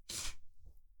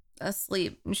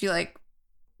asleep. And she, like,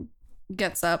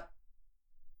 gets up.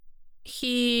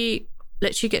 He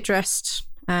lets you get dressed.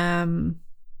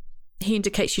 He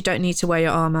indicates you don't need to wear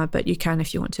your armor, but you can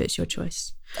if you want to. It's your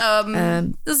choice.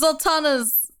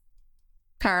 Zoltana's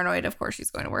paranoid. Of course she's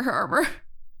going to wear her armor.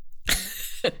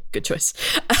 Good choice.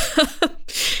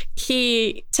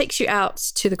 He takes you out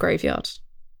to the graveyard.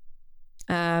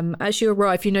 As you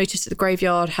arrive, you notice that the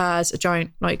graveyard has a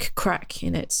giant, like, crack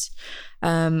in it.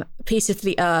 Pieces of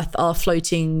the earth are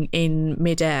floating in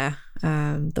midair.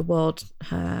 The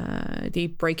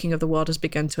breaking of the world has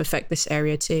begun to affect this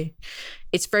area too.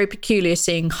 It's very peculiar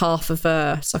seeing half of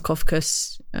a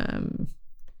sarcophagus,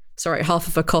 half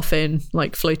of a coffin,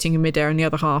 like, floating in midair and the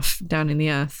other half down in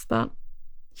the earth, but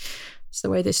it's the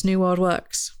way this new world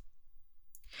works.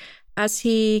 As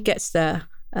he gets there,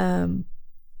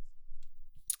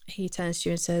 he turns to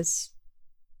you and says,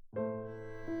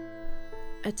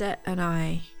 Adet and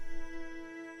I,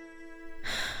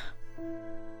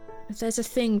 there's a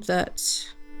thing that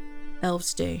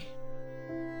elves do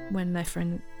when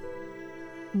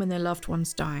their loved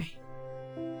ones die.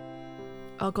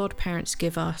 Our godparents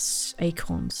give us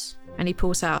acorns, and he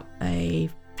pulls out a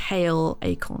pale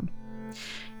acorn.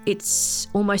 It's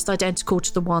almost identical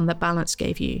to the one that Balance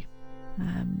gave you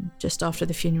just after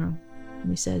the funeral. And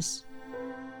he says,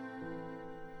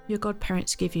 your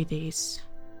godparents give you these,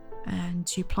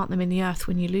 and you plant them in the earth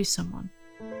when you lose someone.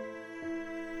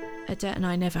 Adet and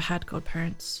I never had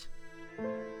godparents,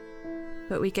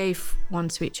 but we gave one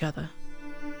to each other,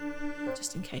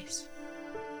 just in case.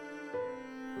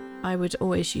 I would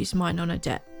always use mine on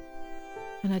Adet,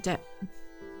 and Adet,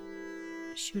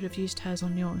 she would have used hers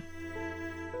on you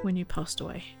when you passed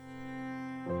away.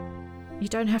 You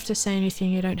don't have to say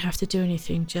anything, you don't have to do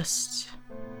anything, just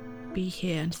be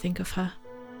here and think of her.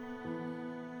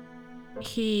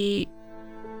 He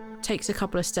takes a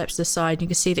couple of steps to the side, and you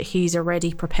can see that he's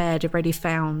already prepared, already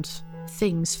found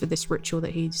things for this ritual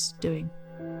that he's doing.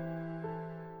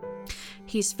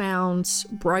 He's found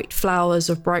bright flowers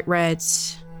of bright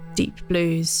reds, deep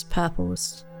blues,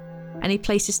 purples, and he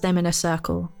places them in a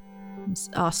circle and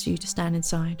asks you to stand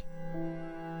inside.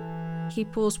 He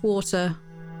pours water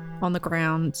on the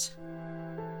ground.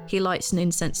 He lights an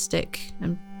incense stick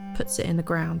and puts it in the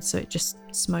ground so it just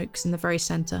smokes in the very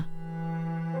center.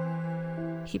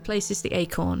 He places the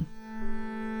acorn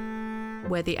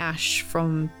where the ash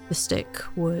from the stick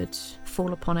would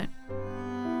fall upon it.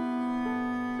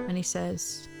 And he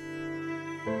says,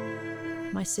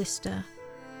 my sister,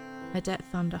 Adet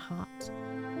Thunderheart,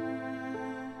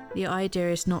 the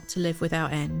idea is not to live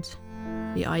without end.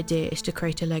 The idea is to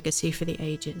create a legacy for the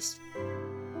ages.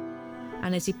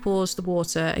 And as he pours the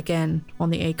water again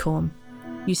on the acorn,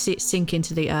 you see it sink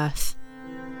into the earth.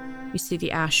 You see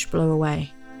the ash blow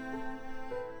away.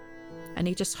 and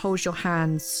he just holds your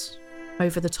hands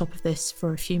over the top of this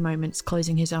for a few moments,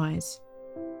 closing his eyes.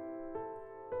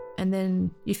 And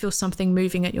then you feel something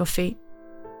moving at your feet.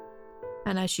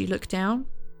 And as you look down,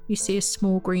 you see a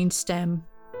small green stem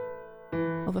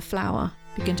of a flower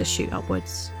begin to shoot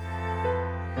upwards.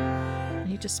 And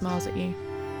he just smiles at you.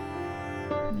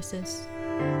 And he says,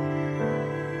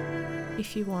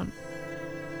 if you want,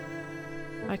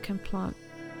 I can plant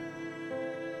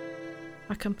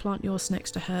yours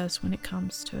next to hers when it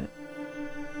comes to it.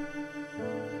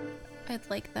 I'd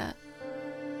like that.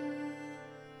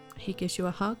 He gives you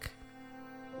a hug,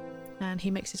 and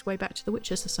he makes his way back to the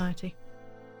Witcher Society.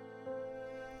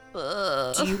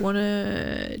 Do you want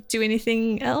to do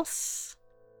anything else?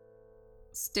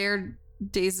 Stare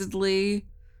dazedly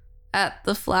at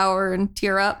the flower and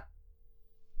tear up.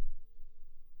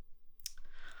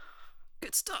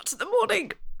 Good start to the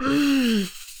morning.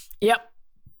 Yep.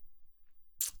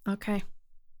 Okay.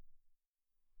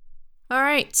 All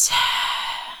right.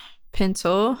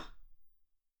 Pintor.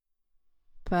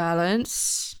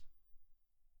 Balance.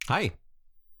 Hi.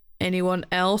 Anyone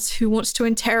else who wants to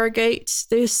interrogate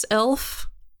this elf?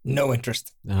 No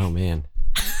interest. Oh, man.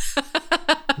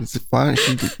 Why don't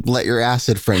you let your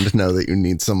acid friend know that you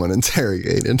need someone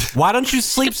interrogated? Why don't you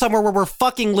sleep somewhere where we're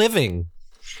fucking living?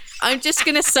 I'm just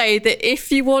going to say that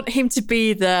if you want him to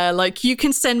be there, like, you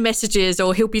can send messages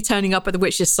or he'll be turning up at the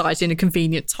Witch's site in a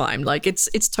convenient time. Like,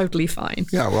 it's totally fine.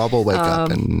 Yeah, Rob will wake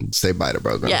up and say bye to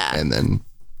Bogrim, and then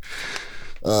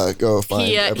go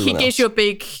find everyone He gives else. you a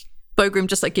big... Bogrim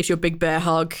just, like, gives you a big bear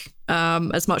hug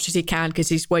as much as he can because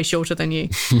he's way shorter than you.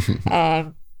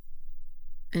 And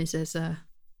he says,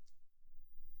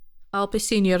 I'll be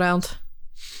seeing you around.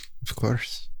 Of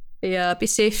course. Yeah, be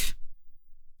safe.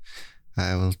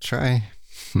 I will try.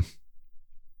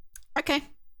 Okay.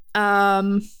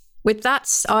 With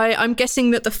that, I'm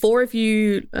guessing that the four of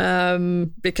you,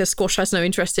 because Squash has no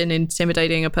interest in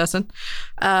intimidating a person,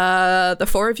 the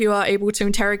four of you are able to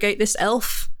interrogate this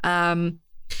elf.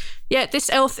 This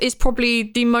elf is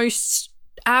probably the most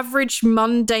average,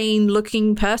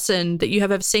 mundane-looking person that you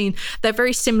have ever seen. They're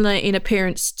very similar in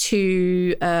appearance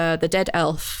to the dead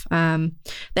elf. They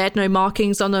had no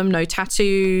markings on them, no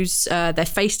tattoos. Their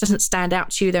face doesn't stand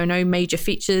out to you. There are no major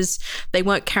features. They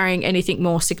weren't carrying anything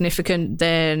more significant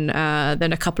than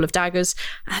a couple of daggers.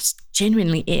 That's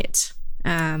genuinely it.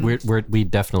 We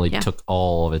definitely took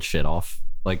all of its shit off.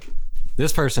 Like,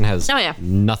 this person has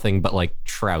nothing but, like,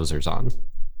 trousers on.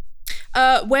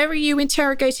 Where are you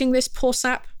interrogating this poor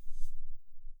sap?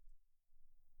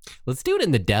 Let's do it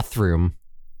in the death room.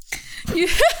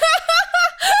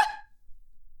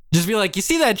 Just be like, you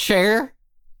see that chair?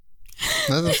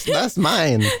 That's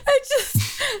mine.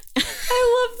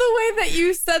 I love the way that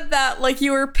you said that, like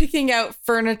you were picking out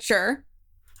furniture.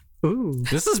 Ooh.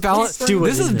 This is balance.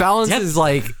 This is Balance's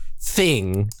like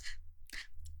thing.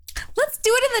 Let's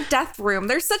do it in the death room.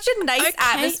 There's such a nice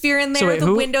atmosphere in there. So wait,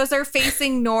 the windows are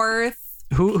facing north.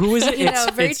 Who is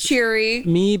it? Very cheery.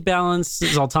 Me, Balance,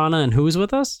 Zoltana, and who's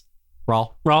with us?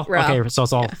 Rawl. Okay, so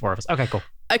it's all four of us. Okay, cool.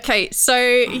 Okay, so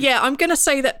I'm gonna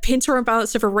say that Pintor and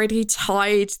Balance have already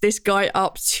tied this guy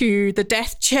up to the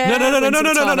death chair. No.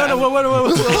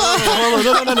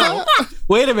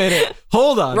 Wait a minute.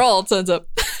 Hold on. Rawl turns up.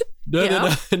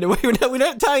 No. We're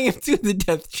not tying him to the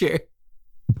death chair.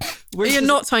 You're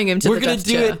not tying him to the death chair.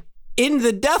 We're gonna do it in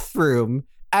the death room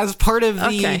as part of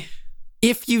the.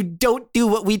 If you don't do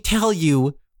what we tell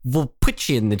you, we'll put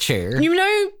you in the chair. You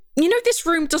know, this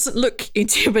room doesn't look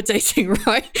intimidating,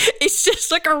 right? It's just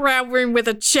like a round room with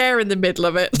a chair in the middle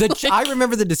of it. I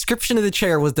remember the description of the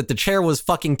chair was that the chair was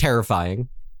fucking terrifying.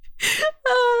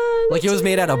 Like it was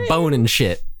made out of bone and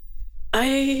shit.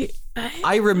 I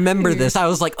remember this. I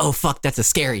was like, oh fuck, that's a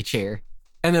scary chair.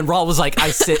 And then Rawl was like,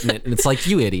 I sit in it. And it's like,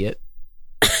 you idiot.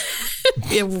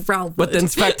 Yeah, Rawl. But the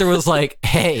inspector was like,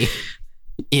 hey,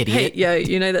 idiot. Hey,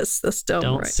 yeah, that's dumb.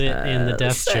 Don't sit in the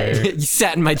death chair. You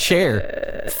sat in my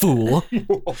chair, fool.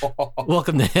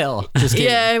 Welcome to hell. Just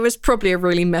kidding. Yeah, it was probably a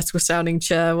really metal sounding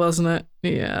chair, wasn't it?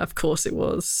 Yeah, of course it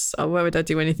was. Oh, why would I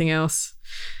do anything else?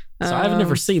 So I've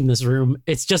never seen this room.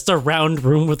 It's just a round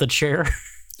room with a chair.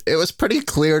 It was pretty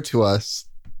clear to us.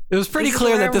 It was pretty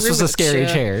clear that this was a scary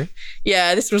chair.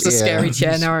 Yeah, this was a scary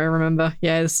chair. Now I remember.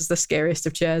 Yeah, this is the scariest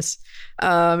of chairs. If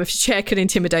a chair could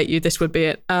intimidate you, this would be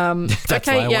it.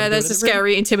 Okay, yeah, there's a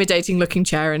scary, intimidating looking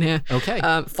chair in here. Okay.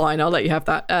 Fine, I'll let you have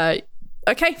that.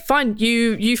 Okay, fine.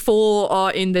 You four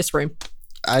are in this room.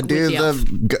 I do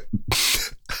the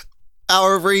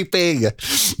our reaping.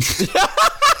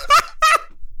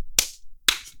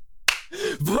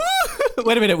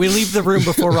 Wait a minute, we leave the room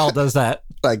before Rawl does that.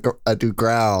 I do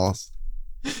growls.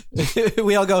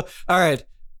 We all go, all right,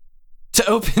 To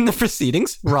open the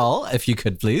proceedings, Rawl, if you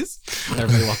could, please.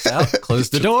 Everybody walks out. Close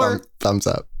the door. Thumbs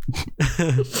up.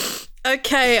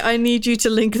 Okay, I need you to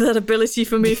link that ability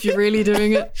for me if you're really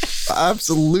doing it.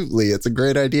 Absolutely. It's a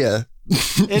great idea.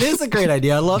 It is a great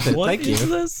idea. I love it. What Thank is you.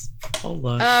 this? Hold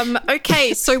on.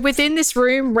 Okay, so within this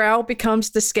room, Raoul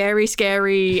becomes the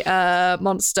scary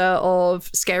monster of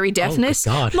scary deafness.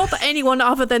 God. Not that anyone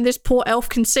other than this poor elf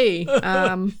can see.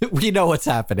 We know what's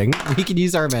happening. We can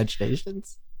use our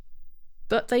imaginations.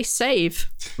 But they save.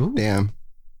 Damn.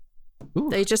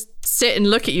 They just sit and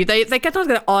look at you. They get like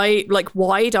an eye, like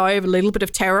wide eye of a little bit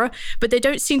of terror, but they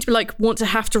don't seem to like want to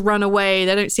have to run away.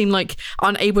 They don't seem like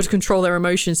unable to control their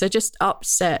emotions. They're just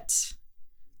upset.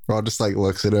 Raw just like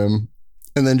looks at him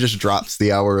and then just drops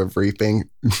the hour of reaping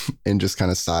and just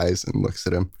kind of sighs and looks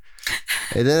at him.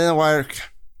 It didn't work.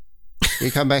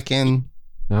 You come back in.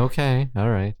 Okay. All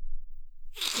right.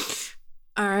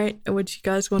 All right. What do you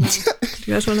guys want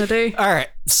to do? All right.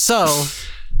 So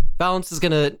Balance is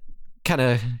going to kind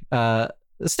of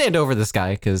stand over this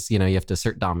guy because, you know, you have to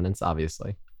assert dominance,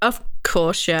 obviously. Of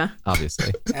course, yeah.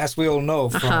 Obviously. As we all know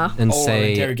from And all our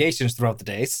say- interrogations throughout the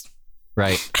days.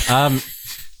 Right.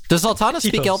 Does Zoltana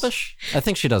speak Yes. Elvish? I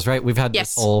think she does, right? We've had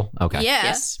Yes. this whole... Okay. Yeah.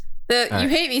 Yes. You right.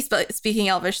 hate me speaking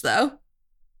Elvish, though.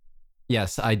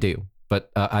 Yes, I do.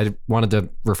 But I wanted to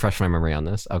refresh my memory on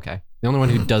this. Okay. The only one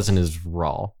who doesn't is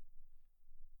Rawl.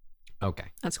 Okay.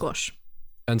 And Squash.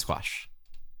 And Squash.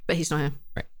 But he's not here.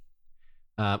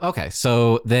 Okay,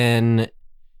 so then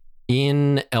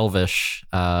in Elvish,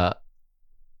 Balance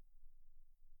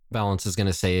is going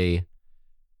to say,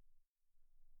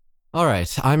 all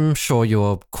right, I'm sure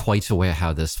you're quite aware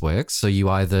how this works, so you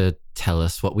either tell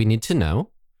us what we need to know,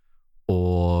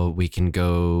 or we can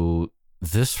go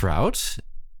this route,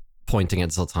 pointing at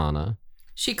Zoltana.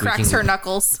 She cracks can- her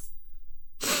knuckles.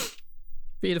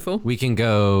 Beautiful. We can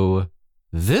go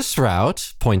this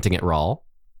route, pointing at Rawl.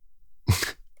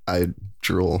 I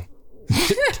drool.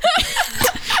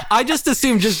 I just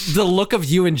assume just the look of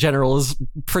you in general is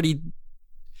pretty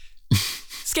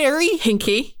scary.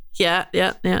 Hinky. Yeah.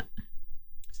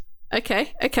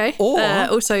 Okay. Or-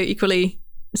 Also equally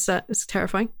it's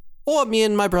terrifying. Or me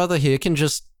and my brother here can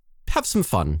just have some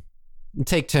fun.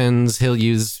 Take turns. He'll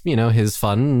use, his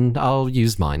fun, and I'll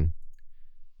use mine.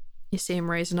 You see him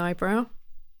raise an eyebrow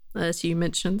as you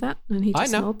mentioned that, and he I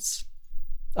just know. nods.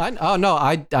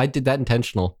 I did that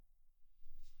intentional.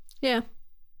 Yeah.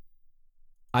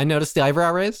 I noticed the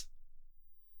eyebrow raise.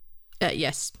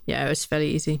 Yes. Yeah, it was fairly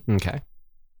easy. Okay.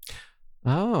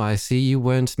 Oh, I see you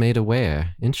weren't made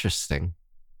aware. Interesting.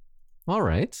 All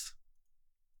right.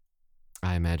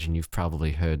 I imagine you've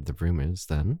probably heard the rumors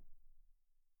then.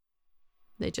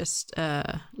 They just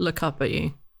look up at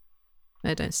you.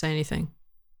 They don't say anything.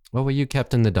 What were you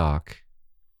kept in the dark?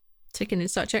 Take an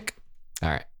insight check. All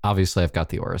right. Obviously, I've got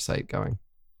the aura sight going.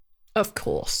 Of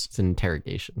course. It's an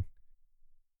interrogation.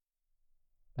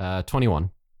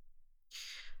 21.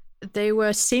 They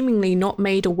were seemingly not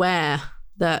made aware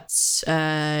that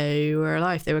you were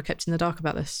alive. They were kept in the dark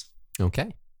about this.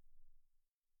 Okay.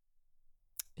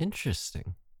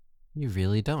 Interesting. You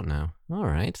really don't know. All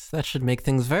right. That should make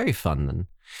things very fun then.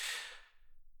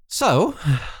 So,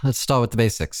 let's start with the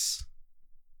basics.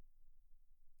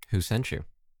 Who sent you?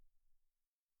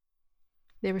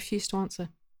 They refused to answer.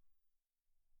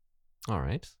 All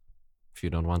right. If you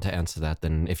don't want to answer that,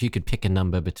 then if you could pick a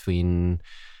number between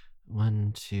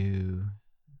 1, 2,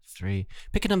 3.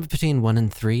 Pick a number between 1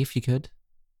 and 3 if you could.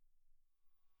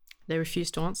 They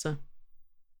refused to answer.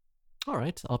 All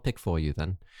right. I'll pick for you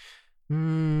then.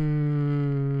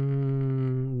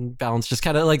 Balance just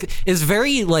kind of is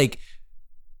very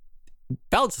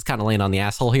Balance is kind of laying on the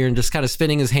asshole here and just kind of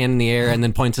spinning his hand in the air and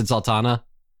then points at Zoltana.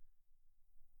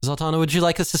 Zoltana, would you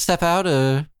like us to step out?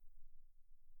 I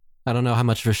don't know how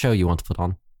much of a show you want to put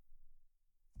on.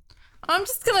 I'm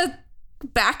just gonna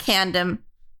backhand him.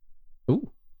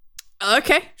 Ooh.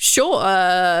 Okay, sure.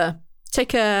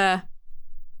 Take an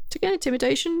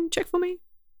intimidation check for me.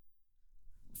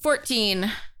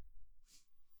 14.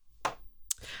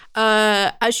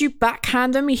 As you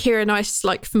backhand them, you hear a nice,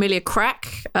 familiar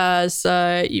crack as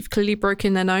you've clearly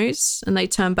broken their nose, and they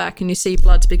turn back and you see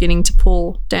blood beginning to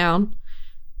pour down.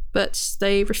 But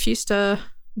they refuse to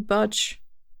budge.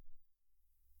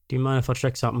 Do you mind if I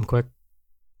check something quick?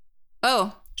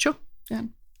 Oh, Sure.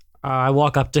 I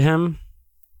walk up to him.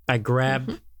 I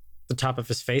grab the top of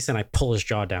his face and I pull his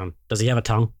jaw down. Does he have a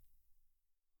tongue?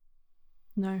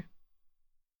 No.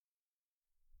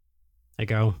 I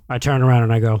turn around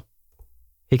and I go,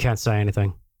 he can't say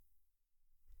anything.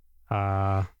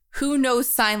 who knows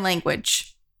sign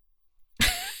language?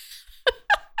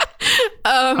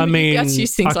 I mean, that's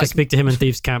used things I could like speak to him in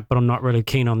Thieves' Camp, but I'm not really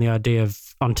keen on the idea of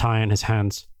untying his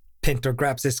hands. Pintor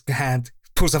grabs his hand,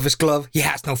 pulls off his glove. He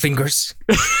has no fingers.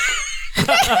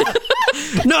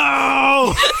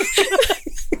 No!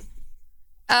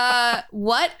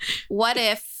 What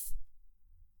if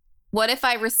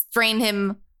I restrain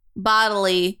him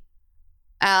bodily,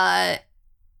 and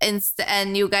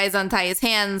you guys untie his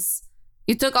hands?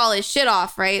 You took all his shit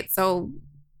off, right? So,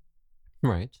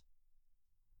 Right.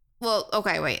 well,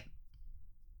 okay, wait.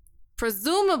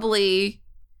 Presumably,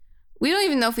 we don't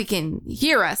even know if he can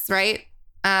hear us, right?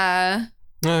 No,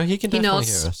 he can He definitely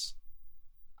nods. hear us.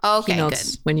 Okay, he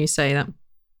nods good. when you say that.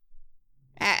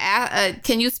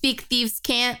 Can you speak Thieves'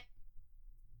 Can't?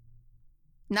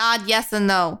 Nod yes and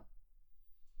no.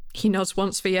 He nods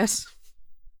once for yes.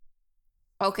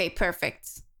 Okay,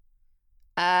 perfect.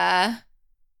 And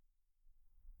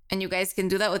you guys can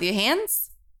do that with your hands?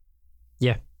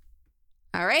 Yeah.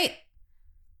 All right.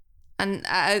 And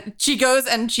she goes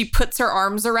and she puts her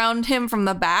arms around him from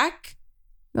the back.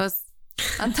 Goes,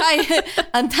 untie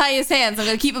his hands. I'm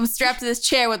going to keep him strapped to this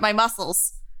chair with my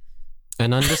muscles.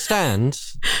 And understand,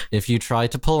 if you try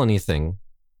to pull anything,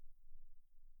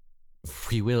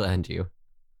 we will end you.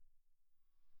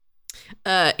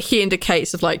 He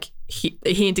indicates he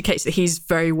indicates that he's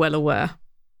very well aware.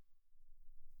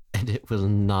 And it will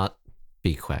not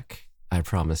be quick. I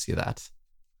promise you that.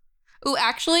 Ooh,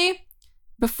 actually,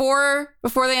 before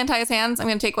they untie his hands, I'm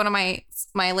going to take one of my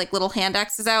like little hand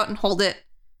axes out and hold it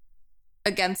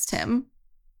against him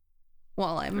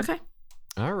while I'm... Okay.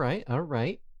 All right. I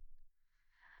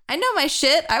know my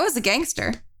shit. I was a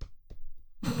gangster.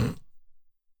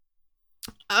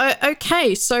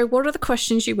 Okay, so what are the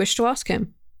questions you wish to ask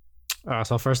him?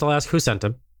 So first I'll ask who sent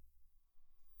him.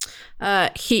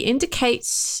 He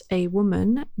indicates a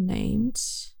woman named...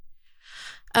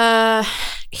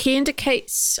 he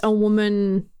indicates a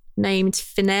woman named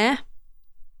Finnair.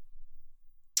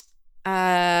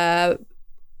 I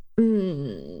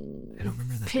don't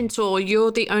remember that. Pintor,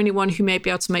 you're the only one who may be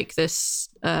able to make this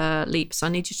leap, so I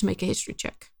need you to make a history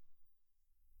check.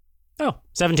 Oh,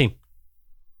 17.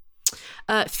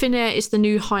 Finnair is the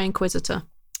new High Inquisitor.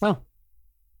 Oh.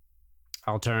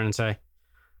 I'll turn and say,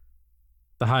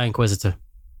 the High Inquisitor,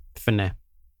 Finnair.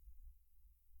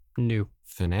 New.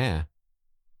 Finnair.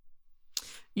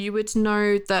 You would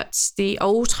know that the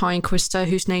old High Inquisitor,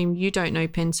 whose name you don't know,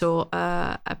 Pintor,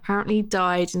 apparently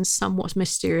died in somewhat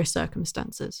mysterious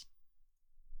circumstances.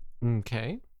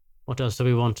 Okay. What else do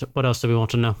we want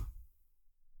to know?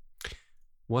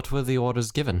 What were the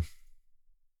orders given?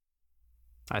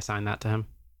 I signed that to him.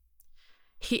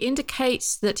 He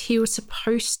indicates that he was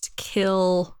supposed to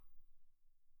kill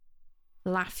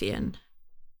Laffian.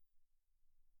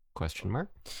 Question mark.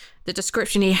 The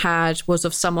description he had was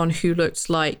of someone who looked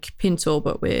like Pintor,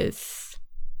 but with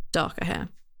darker hair.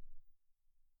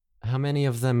 How many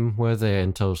of them were there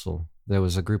in total? There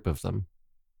was a group of them.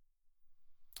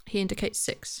 He indicates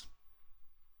 6.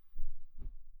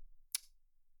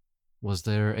 Was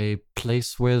there a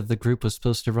place where the group was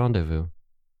supposed to rendezvous?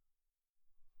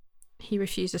 He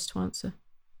refuses to answer.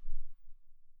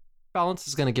 Balance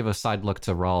is going to give a side look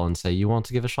to Rawl and say, you want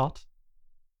to give a shot?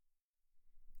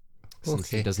 Since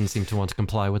he doesn't seem to want to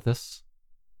comply with this.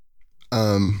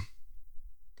 Raw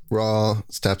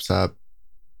steps up.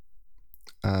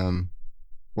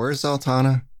 Where's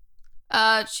Zoltana?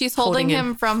 She's holding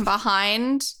him from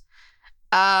behind,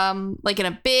 like in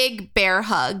a big bear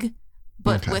hug,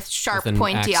 but with sharp, With an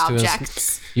pointy axe to his-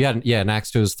 objects. An axe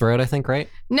to his throat, I think, right?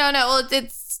 No, well,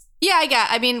 it's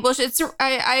I mean, well, it's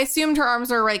I assumed her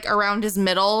arms are like around his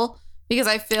middle because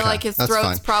I feel Okay, like his that's throat's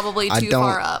fine. probably I too don't-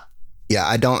 far up. Yeah,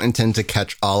 I don't intend to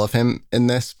catch all of him in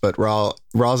this, but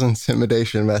Raw's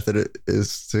intimidation method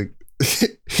is to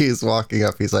he's walking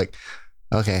up, he's like,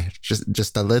 okay,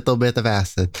 just a little bit of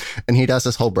acid. And he does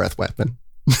his whole breath weapon.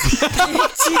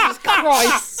 Jesus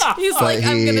Christ. He's But like,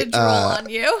 I'm he, gonna drool on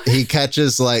you. He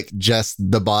catches like just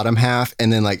the bottom half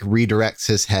and then like redirects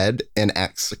his head and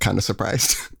acts kind of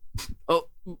surprised. Oh,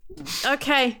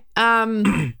 okay.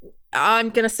 I'm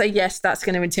going to say yes, that's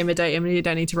going to intimidate him, and you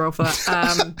don't need to roll for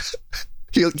that.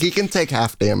 He can take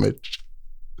half damage.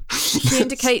 He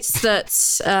indicates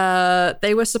that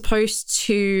they were supposed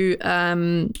to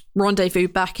rendezvous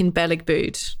back in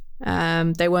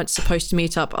Beligbud. They weren't supposed to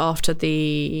meet up after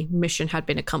the mission had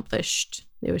been accomplished.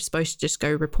 They were supposed to just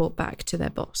go report back to their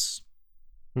boss.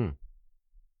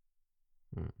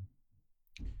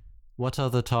 What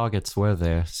other targets were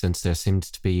there, since there seemed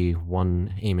to be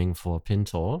one aiming for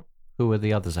Pintor? Who were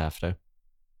the others after?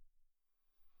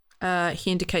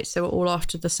 He indicates they were all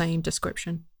after the same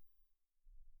description.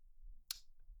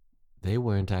 They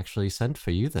weren't actually sent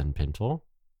for you then, Pintor.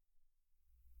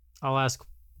 I'll ask,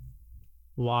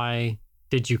 why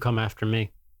did you come after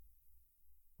me?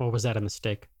 Or was that a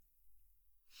mistake?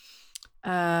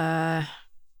 They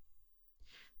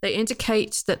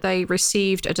indicate that they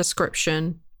received a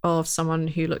description of someone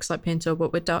who looks like Pinto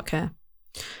but with dark hair.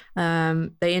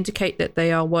 They indicate that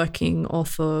they are working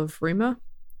off of rumor,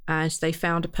 as they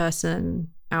found a person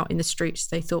out in the streets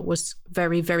they thought was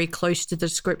very, very close to the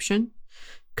description,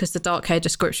 because the dark hair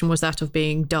description was that of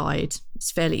being dyed.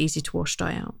 It's fairly easy to wash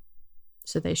dye out.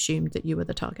 So they assumed that you were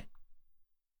the target.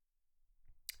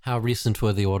 How recent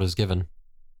were the orders given?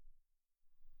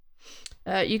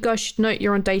 You guys should note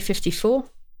you're on day 54.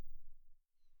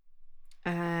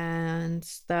 And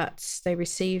that they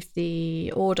received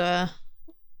the order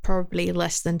probably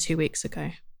less than 2 weeks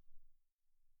ago.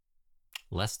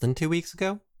 Less than 2 weeks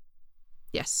ago?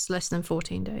 Yes, less than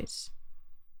 14 days.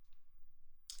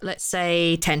 Let's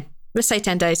say 10. Let's say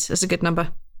 10 days. That's a good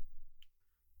number.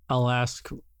 I'll ask,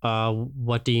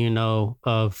 what do you know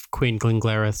of Queen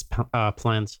Glinglarith's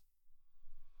plans?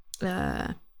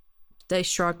 They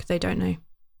shrug. They don't know.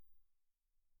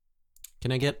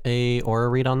 Can I get a aura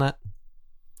read on that?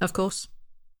 Of course.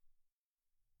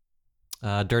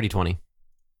 Dirty 20.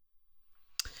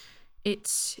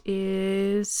 It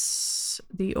is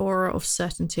the aura of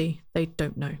certainty. They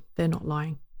don't know. They're not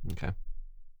lying. Okay.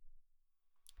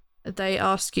 They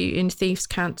ask you in Thieves'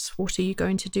 Cant, what are you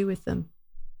going to do with them?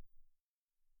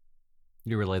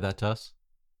 You relay that to us?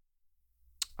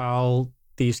 I'll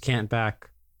Thieves Can't back.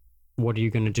 What are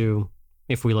you going to do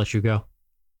if we let you go?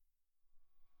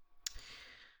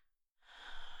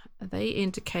 They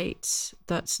indicate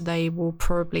that they will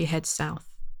probably head south.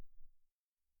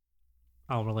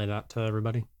 I'll relay that to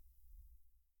everybody.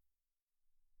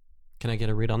 Can I get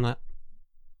a read on that?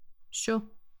 Sure.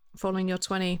 Following your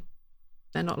 20,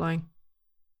 they're not lying.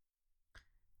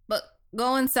 But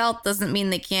going south doesn't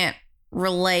mean they can't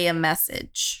relay a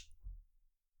message.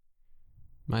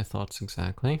 My thoughts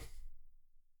exactly.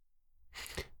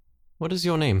 What is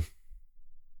your name?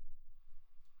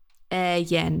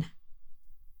 Yen.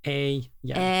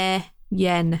 Yeah.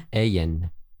 Yen.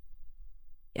 Ayen.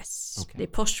 Yes. Okay. The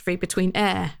apostrophe between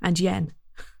air and yen.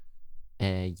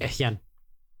 Yen.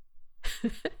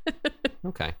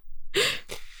 Okay.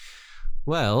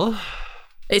 Well,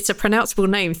 It's a pronounceable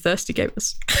name Thirsty gave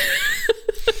us.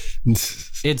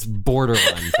 it's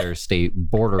borderline thirsty.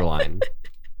 Borderline.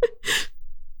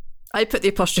 I put the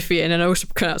apostrophe in and I also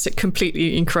pronounce it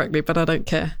completely incorrectly, but I don't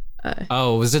care.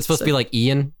 Oh, was it supposed to be like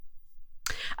Ian?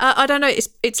 I don't know.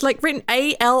 It's like written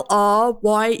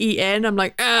Alryen. I'm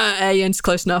like, Ayen's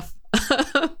close enough.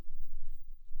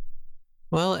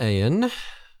 Well, Ayen, it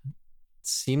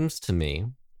seems to me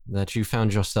that you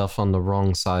found yourself on the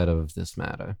wrong side of this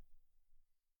matter.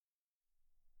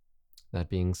 That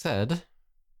being said,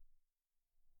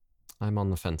 I'm on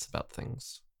the fence about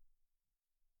things.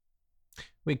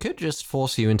 We could just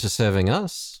force you into serving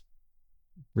us,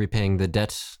 repaying the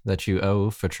debt that you owe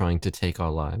for trying to take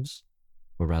our lives.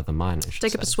 Or rather mine, I should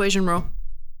Take say. a persuasion roll.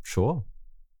 Sure.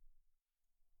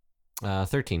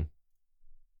 13.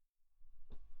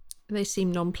 They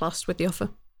seem nonplussed with the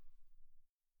offer.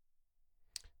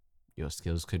 Your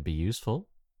skills could be useful.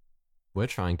 We're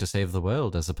trying to save the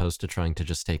world as opposed to trying to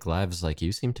just take lives like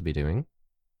you seem to be doing.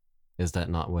 Is that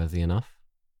not worthy enough?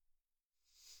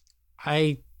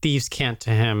 I Thieves Can't to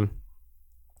him.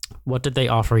 What did they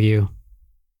offer you?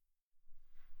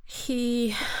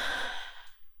 He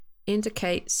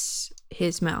indicates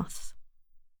his mouth.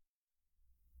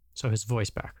 So his voice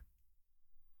back.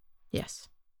 Yes.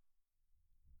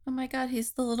 Oh my god,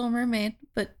 he's the Little Mermaid,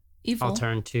 but evil. I'll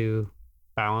turn to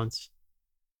Balance.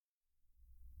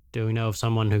 Do we know of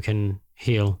someone who can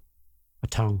heal a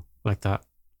tongue like that?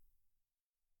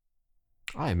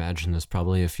 I imagine there's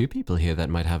probably a few people here that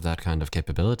might have that kind of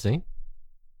capability.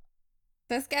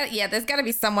 There's got to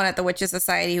be someone at the Witches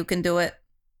Society who can do it.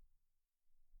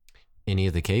 In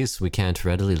either case, we can't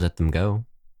readily let them go.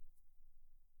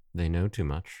 They know too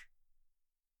much.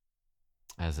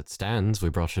 As it stands, we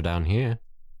brought you down here.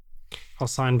 I'll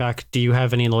sign back. Do you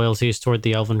have any loyalties toward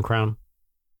the Elven Crown?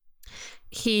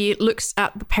 He looks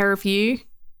at the pair of you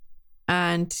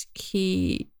and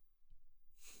he...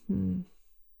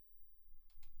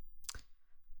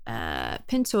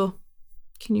 Pintor,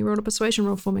 can you roll a persuasion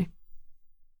roll for me?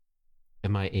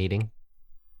 Am I aiding?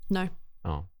 No.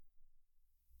 Oh.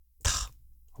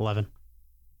 11.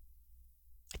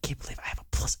 I can't believe I have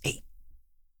a +8.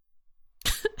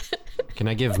 Can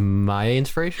I give my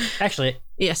inspiration? Actually,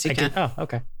 Yes, you I can. can. Oh,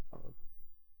 okay.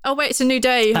 Oh, wait, it's a new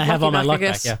day. You I have lucky all my luck, luck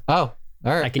I guess. back, yeah. Oh,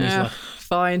 all right. I can use luck.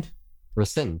 Fine.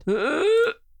 Rescind.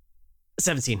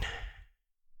 17.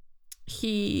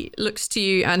 He looks to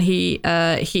you and he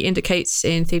indicates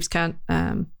in Thieves' Cant,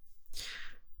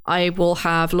 I will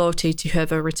have loyalty to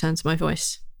whoever returns my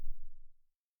voice.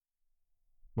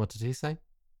 What did he say?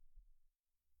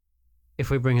 If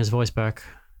we bring his voice back,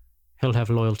 he'll have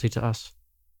loyalty to us.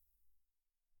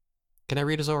 Can I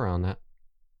read his aura on that?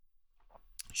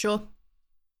 Sure.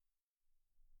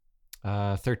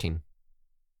 13.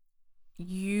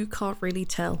 You can't really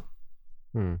tell.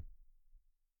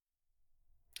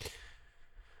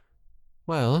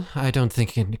 Well, I don't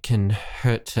think it can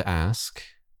hurt to ask.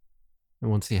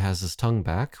 And once he has his tongue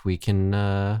back, we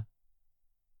can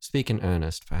speak in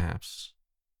earnest, perhaps.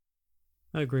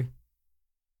 I agree.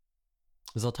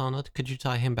 Zoltana, could you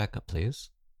tie him back up, please?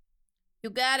 You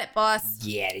got it, boss.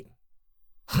 Yeah.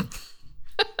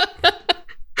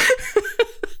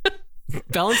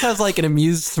 Balance has like an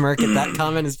amused smirk at that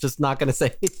comment, is just not going to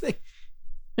say anything.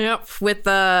 Yep, with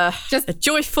just a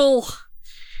joyful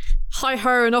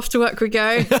hi-ho and off to work we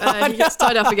go. He gets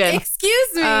tied up again.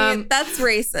 Excuse me, that's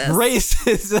racist.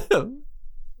 Racism.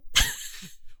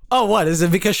 Oh, what? Is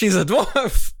it because she's a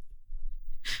dwarf?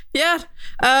 Yeah.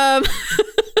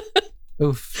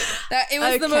 Oof. It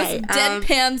was the most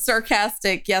deadpan,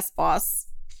 sarcastic, yes, boss.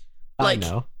 I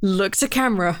know. Look to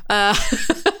camera.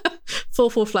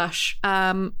 Full flash.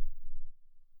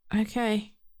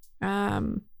 Okay.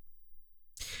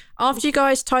 After you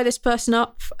guys tie this person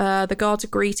up, the guards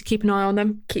agree to keep an eye on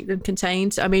them, keep them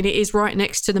contained. I mean, it is right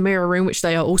next to the mirror room, which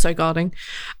they are also guarding.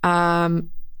 And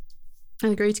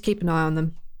agree to keep an eye on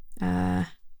them.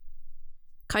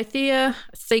 Kythea,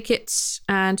 Thakit,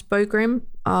 and Bogrim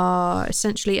are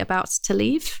essentially about to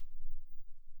leave.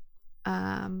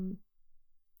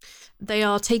 They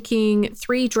are taking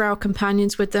 3 drow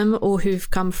companions with them, all who've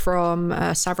come from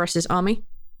Savras's army,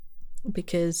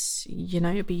 because,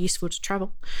 it'd be useful to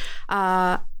travel.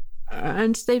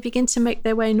 And they begin to make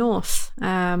their way north.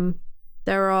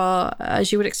 There are,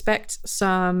 as you would expect,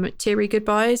 some teary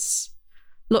goodbyes.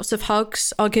 Lots of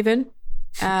hugs are given.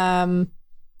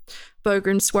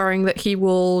 Bogrim swearing that he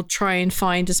will try and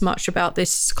find as much about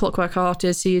this Clockwork Heart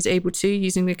as he is able to,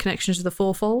 using the connections of the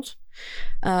Fourfold.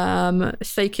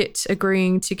 Thakit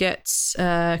agreeing to get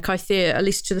Kythea at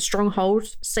least to the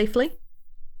stronghold safely,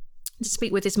 to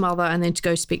speak with his mother, and then to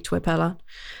go speak to Epella.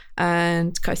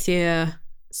 And Kythea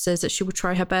says that she will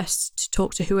try her best to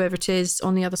talk to whoever it is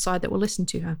on the other side that will listen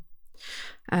to her.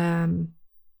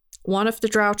 One of the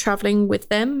drow traveling with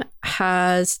them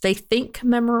has, they think,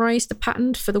 memorized the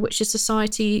pattern for the Witches'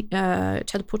 Society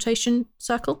teleportation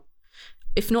circle.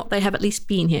 If not, they have at least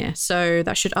been here, so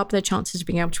that should up their chances of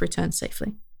being able to return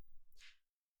safely.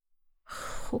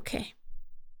 Okay.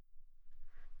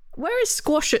 Where is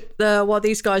Squash while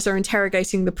these guys are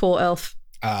interrogating the poor elf?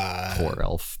 Poor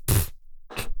elf.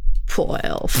 Poor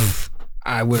elf.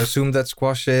 I would assume that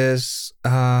Squash is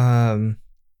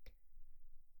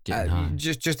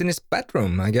just in his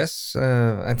bedroom, I guess.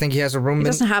 I think he has a room. He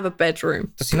doesn't have a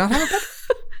bedroom. Does he not have a bedroom?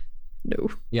 No.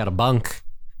 He had a bunk.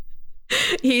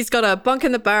 He's got a bunk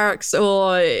in the barracks,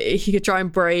 or he could try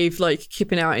and brave,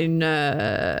 keeping out in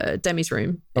Demi's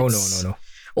room. Oh, no.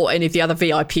 Or any of the other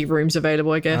VIP rooms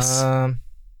available, I guess.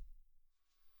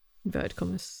 Inverted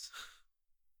commas.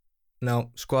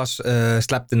 No, Squash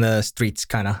slept in the streets,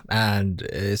 kind of, and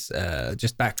is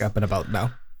just back up and about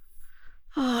now.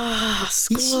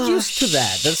 He's used to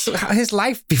that. That's his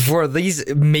life before these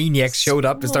maniacs showed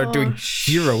up and started doing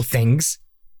hero things.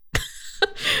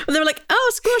 They were like,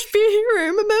 "Oh, Squash, be a hero!"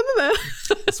 Remember?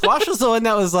 Squash was the one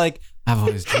that was like, "I've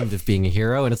always dreamed of being a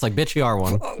hero," and it's like, "Bitch, you are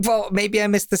one." Well, maybe I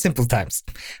missed the simple times.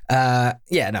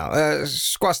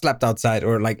 Squash slept outside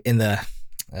or in the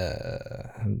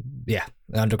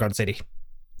underground city.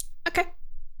 Okay.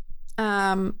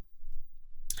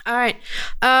 All right.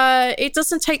 It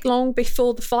doesn't take long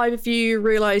before the 5 of you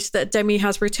realize that Demi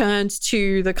has returned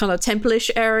to the kind of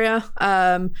temple-ish area.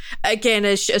 Again,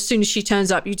 as soon as she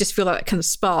turns up, you just feel that kind of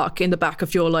spark in the back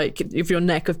of your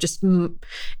neck of just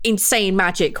insane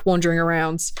magic wandering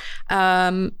around.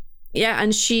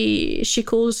 And she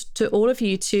calls to all of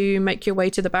you to make your way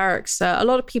to the barracks. A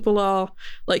lot of people are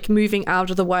moving out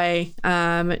of the way.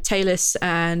 Talus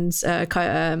and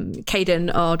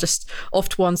Caden are just off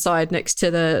to one side next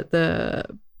to the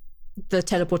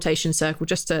teleportation circle,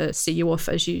 just to see you off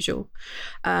as usual.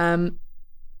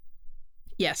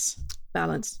 Yes,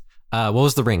 Balance. What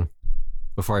was the ring?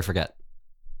 Before I forget.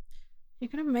 You're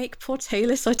gonna make poor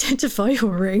Talus identify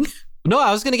your ring. No,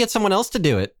 I was going to get someone else to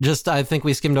do it. I think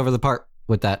we skimmed over the part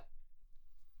with that.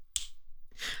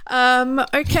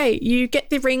 Okay, you get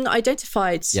the ring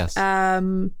identified. Yes.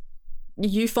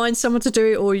 You find someone to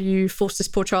do it, or you force this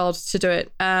poor child to do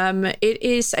it. It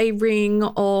is a ring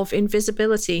of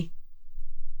invisibility.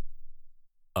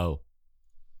 Oh.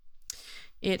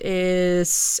 It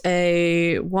is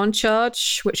a 1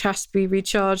 charge, which has to be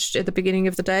recharged at the beginning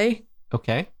of the day.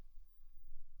 Okay.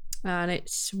 And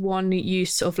it's 1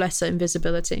 use of lesser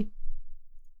invisibility.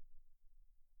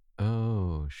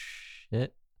 Oh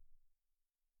shit.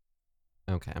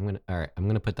 Okay, I'm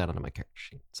gonna put that onto my character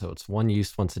sheet. So it's 1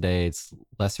 use once a day. It's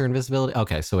lesser invisibility.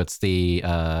 Okay, so it's the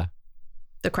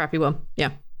crappy one.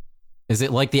 Yeah. Is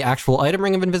it like the actual item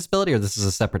ring of invisibility, or this is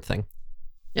a separate thing?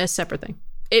 A separate thing.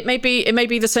 It may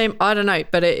be the same. I don't know,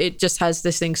 but it just has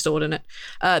this thing stored in it.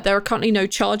 There are currently no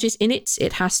charges in it.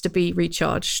 It has to be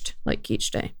recharged like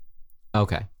each day.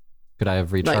 Okay. Could I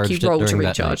have recharged like you roll it to during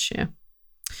recharge? that night?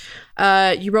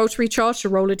 Yeah. You roll to recharge. So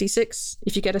roll a d6.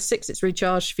 If you get a 6, it's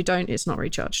recharged. If you don't, it's not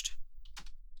recharged.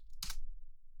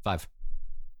 5.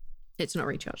 It's not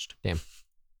recharged. Damn.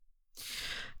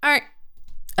 All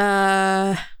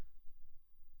right.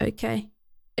 Okay.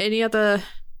 Any other?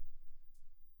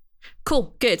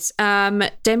 Cool. Good.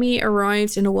 Demi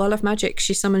arrives in a whirl of magic.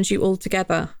 She summons you all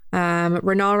together.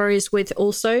 Renala is with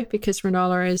also because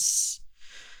Renala is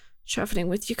traveling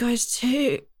with you guys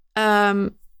too.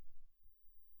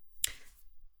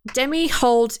 Demi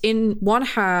holds in one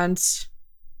hand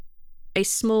a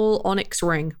small onyx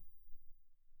ring.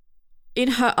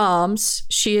 In her arms,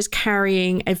 she is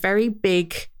carrying a very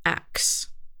big axe.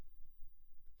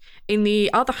 In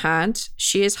the other hand,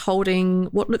 she is holding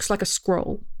what looks like a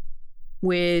scroll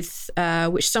with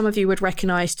which some of you would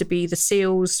recognize to be the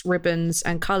seals, ribbons,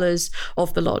 and colors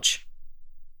of the lodge.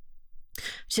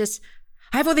 She says,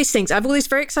 I have all these things. I have all these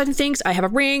very exciting things. I have a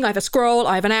ring. I have a scroll.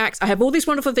 I have an axe. I have all these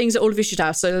wonderful things that all of you should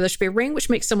have. So there should be a ring which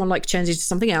makes someone like change into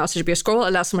something else. There should be a scroll that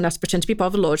allows someone else to pretend to be part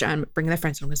of the lodge and bring their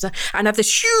friends along. And I have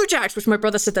this huge axe, which my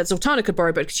brother said that Zoltana could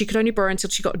borrow, but she could only borrow until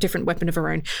she got a different weapon of her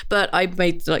own. But I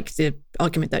made like the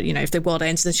argument that, you know, if the world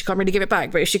ends, then she can't really give it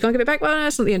back. But if she can't give it back, well,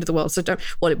 that's not the end of the world. So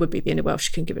it would be the end of the world if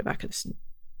she can give it back.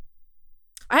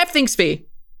 I have things for you.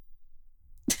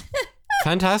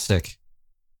 Fantastic.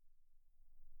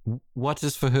 What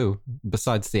is for who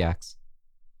besides the axe?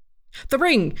 The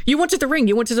ring. You wanted the ring.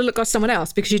 You wanted to look like someone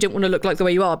else because you didn't want to look like the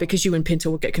way you are, because you and Pintor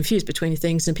will get confused between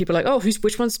things, and people are like, oh,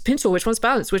 which one's Pintor? Which one's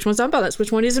balanced? Which one's unbalanced?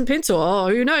 Which one isn't Pintor? Oh,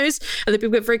 who knows? And then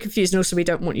people get very confused, and also we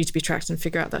don't want you to be tracked and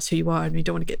figure out that's who you are, and we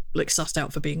don't want to get like sussed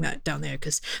out for being that down there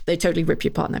because they totally rip you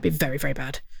apart, and that'd be very, very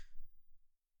bad.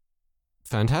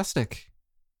 Fantastic.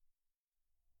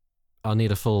 I'll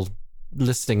need a full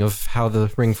listing of how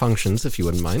the ring functions, if you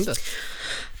wouldn't mind.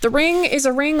 The ring is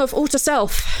a ring of alter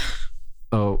self.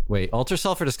 Oh, wait. Alter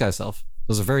self or disguise self?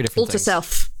 Those are very different Alter things.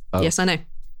 self. Oh. Yes, I know.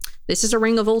 This is a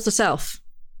ring of alter self.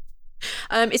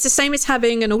 It's the same as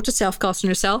having an alter self cast on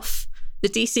yourself. The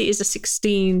DC is a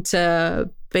 16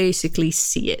 to basically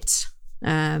see it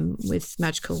with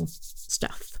magical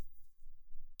stuff.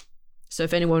 So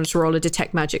if anyone was to roll a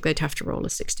detect magic, they'd have to roll a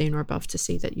 16 or above to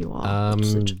see that you are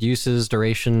altered. Uses,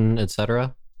 duration,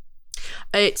 etc.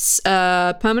 It's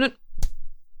permanent.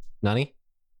 Nani?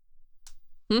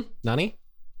 Nani?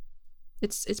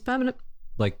 It's permanent.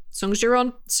 Like, as long as you're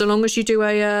on, so long as you do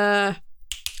a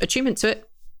attunement to it.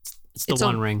 It's the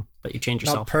one ring, but you change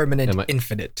yourself. Not permanent,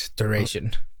 infinite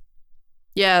duration.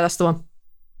 Yeah, that's the one.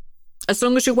 As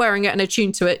long as you're wearing it and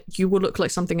attuned to it, you will look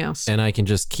like something else. and I can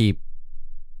just keep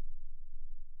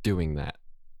doing that.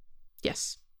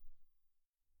 Yes.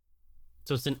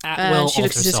 So it's an at-will she alter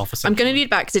looks at self, this, I'm going to need it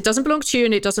back because it doesn't belong to you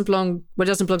and it doesn't belong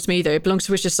to me either. It belongs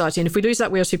to Wish Society, and if we lose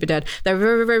that, we are super dead. There are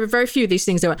very, very, very few of these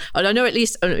things. And I know at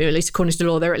least according to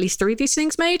the law, there are at least 3 of these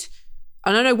things made.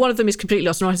 And I know one of them is completely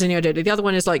lost, and I have any idea. The other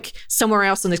one is like somewhere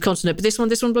else on this continent, but this one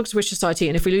belongs to Wish Society,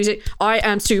 and if we lose it, I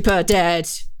am super dead.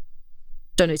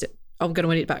 Don't lose it. I'm going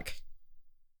to need it back.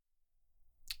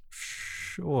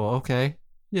 Sure, okay.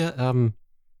 Yeah,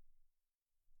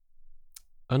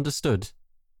 understood.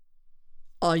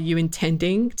 Are you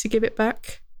intending to give it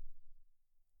back?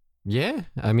 Yeah,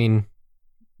 I mean,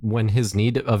 when his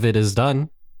need of it is done.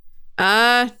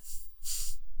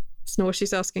 It's not what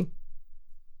she's asking.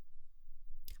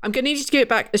 I'm going to need you to give it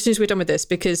back as soon as we're done with this,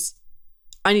 because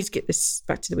I need to get this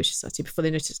back to the Witch Society before they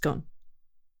notice it's gone.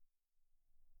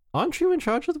 Aren't you in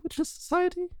charge of the Witches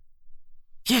Society?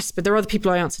 Yes, but there are other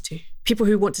people I answer to. People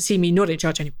who want to see me not in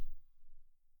charge anymore.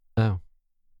 Oh.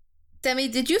 Demi,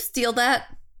 did you steal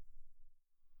that?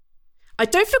 I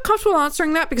don't feel comfortable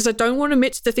answering that because I don't want to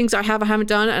admit to the things I have or haven't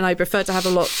done, and I prefer to have a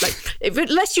lot, like, the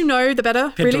less you know, the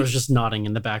better, Pintor's really. just nodding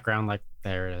in the background like,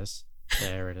 there it is.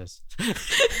 There it is.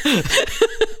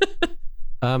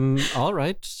 All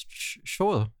right.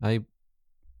 Sure.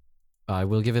 I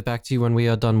will give it back to you when we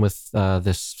are done with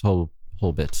this whole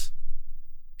bit.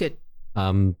 Good.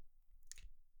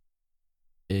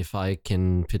 if I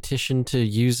can petition to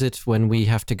use it when we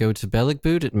have to go to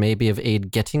Beligboot, it may be of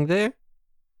aid getting there.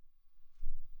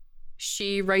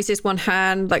 She raises one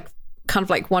hand, like kind of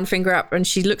like one finger up, and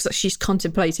she looks like she's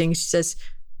contemplating. She says,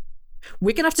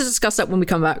 we're going to have to discuss that when we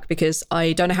come back, because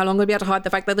I don't know how long I'll be able to hide the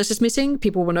fact that this is missing.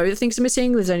 People will know that things are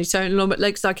missing. There's only certain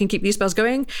lengths that I can keep these spells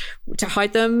going to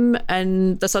hide them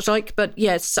and the such like. But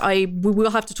yes, we will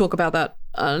have to talk about that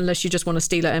unless you just want to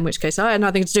steal it, in which case I had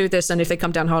nothing to do with this. And if they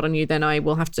come down hard on you, then I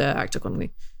will have to act accordingly.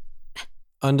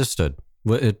 Understood.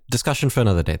 Discussion for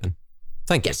another day then.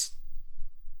 Thank you. Yes.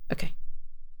 Okay.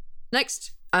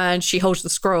 Next. And she holds the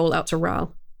scroll out to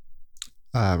Ral.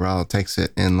 Ral takes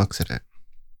it and looks at it.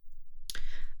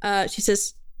 She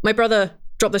says, my brother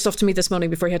dropped this off to me this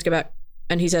morning before he had to go back.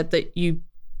 And he said that you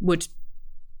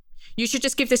should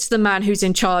just give this to the man who's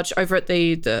in charge over at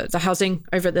the housing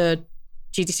over at the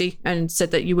GDC, and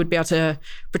said that you would be able to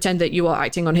pretend that you are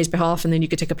acting on his behalf, and then you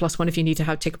could take a +1 if you need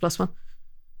to take a +1.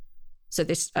 So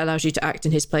this allows you to act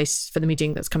in his place for the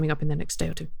meeting that's coming up in the next day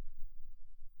or two.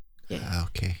 Yeah.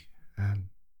 Okay.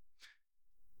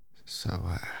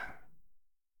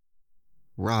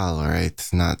 Ral, right?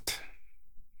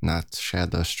 Not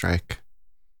Shadow Strike.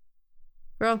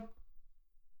 Ral.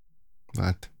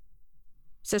 What?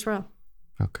 Says Ral.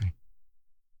 Okay.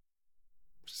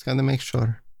 Just gotta make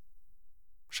sure.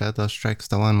 Shadow Strike's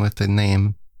the one with the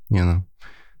name, you know.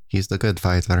 He's the good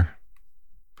fighter.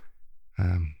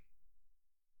 I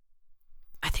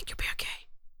think you'll be okay.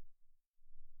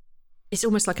 It's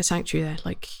almost like a sanctuary there,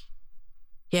 like,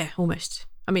 yeah, almost.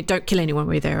 I mean, don't kill anyone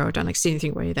while you're there, or don't steal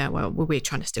anything while you're there. Well, we're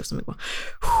trying to steal something. Well,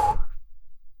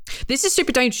 this is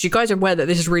super dangerous. You guys are aware that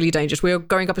this is really dangerous. We are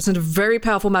going up against some very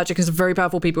powerful magic and some very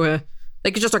powerful people here.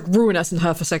 They could just ruin us in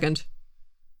half a second.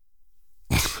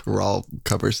 Ral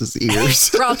covers his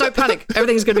ears. Ral, don't panic.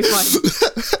 Everything's going to be fine.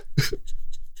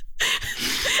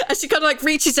 And she kind of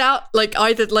reaches out,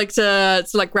 either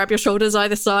to grab your shoulders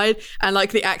either side, and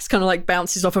the axe kind of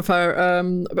bounces off of her,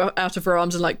 out of her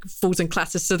arms, and falls and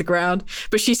clatters to the ground.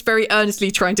 But she's very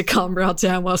earnestly trying to calm Ral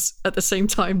down, whilst at the same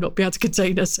time not be able to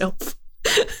contain herself.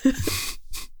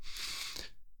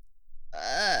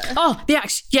 Oh, the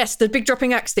axe! Yes, the big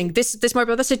dropping axe thing. This my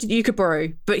brother said you could borrow,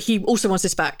 but he also wants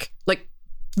this back.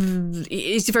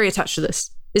 He's very attached to this.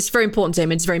 It's very important to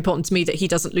him, and it's very important to me that he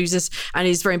doesn't lose this, and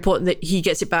it's very important that he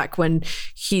gets it back when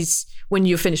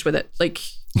you're finished with it.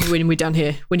 When we're down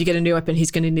here, when you get a new weapon,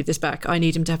 he's going to need this back. I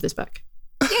need him to have this back.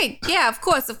 Yeah, of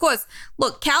course.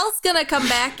 Look, Cal's gonna come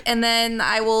back, and then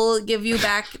I will give you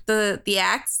back the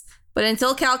axe. But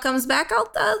until Cal comes back,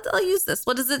 I'll use this.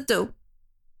 What does it do?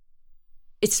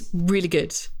 It's really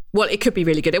good. Well, it could be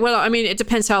really good. Well, I mean, it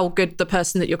depends how good the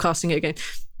person that you're casting it against.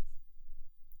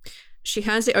 She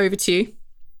hands it over to you,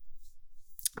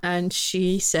 and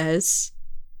she says,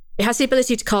 it has the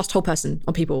ability to cast whole person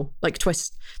on people,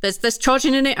 twist. There's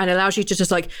charging in it, and it allows you to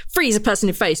just freeze a person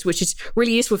in face, which is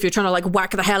really useful if you're trying to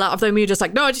whack the hell out of them. You're just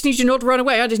no, I just need you not to run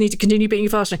away. I just need to continue beating you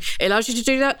faster. It allows you to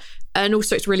do that, and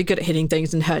also it's really good at hitting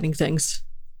things and hurting things.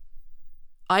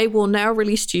 I will now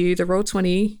release to you the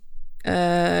Roll20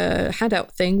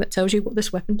 handout thing that tells you what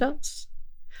this weapon does.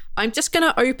 I'm just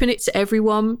going to open it to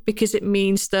everyone because it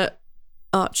means that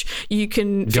Arch, you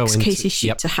can fix Casey's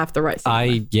sheet to have the right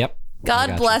thing.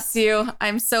 God bless you.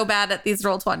 I'm so bad at these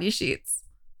Roll20 sheets.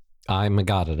 I'm a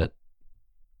god at it.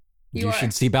 You are.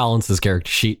 should see Balance's character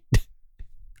sheet.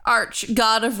 Arch,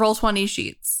 god of Roll20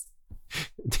 sheets.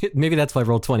 Maybe that's why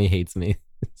Roll20 hates me.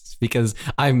 It's because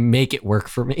I make it work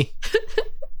for me.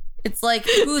 It's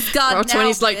who's god now,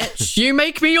 Roll20's bitch? You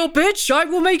make me your bitch, I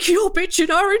will make you your bitch in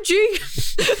RNG.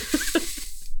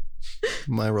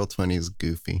 My Roll20 is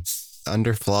goofy.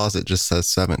 Under flaws, it just says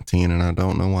 17, and I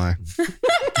don't know why.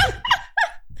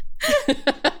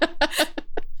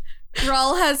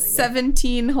 Rawl has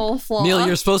 17 whole flaws. Neil,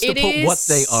 you're supposed to put what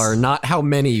they are, not how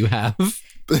many you have.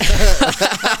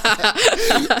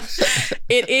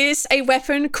 It is a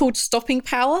weapon called Stopping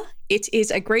Power. It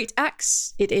is a great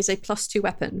axe. It is a +2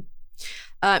 weapon.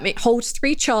 It holds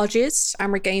 3 charges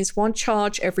and regains 1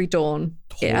 charge every dawn.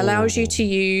 It allows you to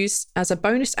use as a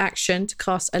bonus action to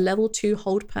cast a level 2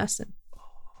 hold person.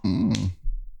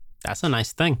 That's a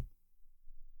nice thing.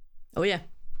 Oh yeah.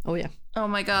 Oh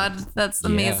my god, that's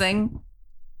amazing.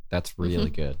 That's really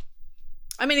good.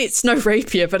 I mean, it's no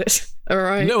rapier, but it's all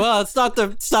right. No, well, it's not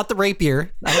the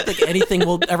rapier. I don't think anything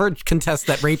will ever contest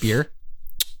that rapier.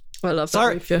 I love that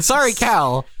rapier. Sorry,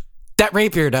 Cal. That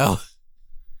rapier, though.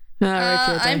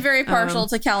 I'm very partial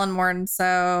to Callan Morn,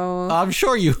 so I'm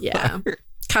sure you are.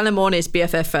 Callan Morn is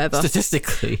BFF forever.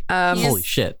 Statistically. Holy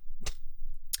shit.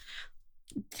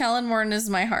 Callan Morn is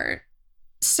my heart.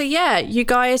 So yeah, you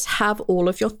guys have all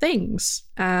of your things.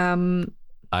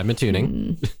 I'm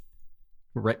attuning.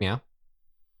 Right now.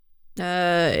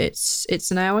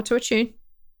 It's an hour to attune.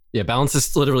 Yeah, Balance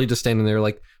is literally just standing there,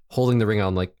 like, holding the ring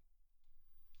on, like...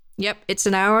 Yep, it's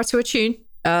an hour to attune,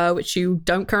 which you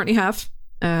don't currently have.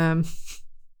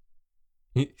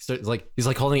 He's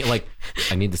like holding it like,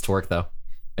 I need this to work, though.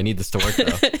 I need this to work,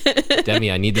 though. Demi,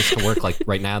 I need this to work, like,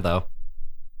 right now, though.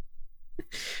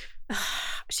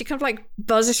 She kind of, like,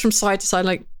 buzzes from side to side,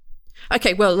 like,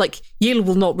 okay, well, like, Yale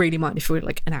will not really mind if we're,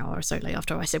 like, an hour or so late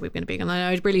after I said we were going to be. And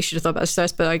I really should have thought about this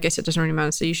first, but I guess it doesn't really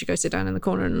matter, so you should go sit down in the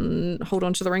corner and hold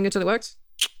on to the ring until it works.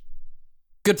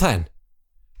 Good plan.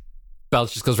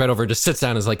 Balance just goes right over and just sits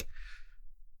down and is like,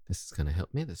 this is going to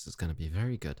help me. This is going to be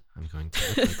very good. I'm going to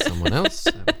look like someone else.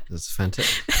 This is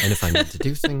fantastic. And if I need to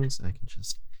do things, I can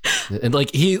just... And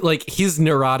he's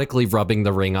neurotically rubbing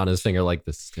the ring on his finger like,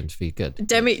 this is going to be good.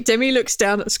 Demi looks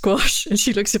down at Squash and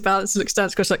she looks at Balance and looks down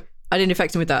at Squash like, I didn't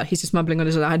infect him with that. He's just mumbling on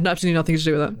his own. I had absolutely nothing to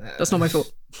do with that. That's not my fault.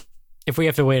 If we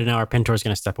have to wait an hour, Pintor's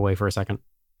going to step away for a second.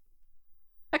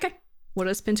 Okay. What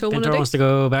does Pintor want to Pintor do? wants to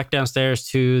go back downstairs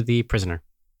to the prisoner.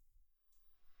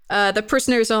 The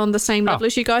prisoner is on the same level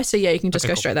as you guys, so yeah, you can just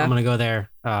go straight there. I'm going to go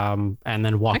there and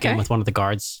then walk in with one of the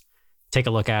guards, take a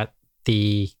look at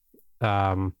the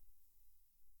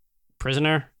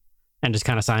prisoner, and just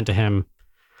kind of sign to him,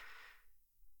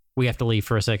 we have to leave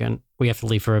for a second. We have to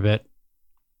leave for a bit.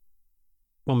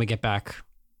 When we get back,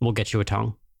 we'll get you a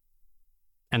tongue.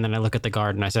 And then I look at the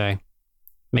guard and I say,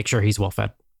 make sure he's well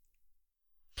fed.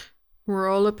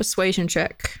 Roll a persuasion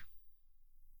check.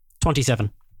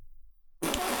 27.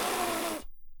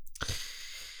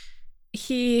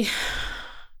 He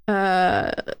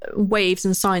waves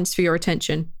and signs for your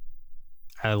attention.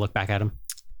 I look back at him.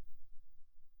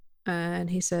 And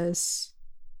he says,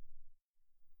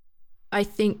 I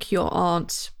think your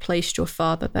aunt placed your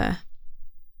father there.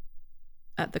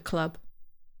 At the club.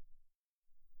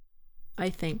 I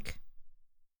think.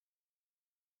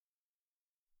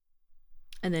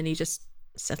 And then he just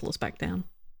settles back down.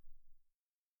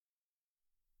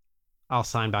 I'll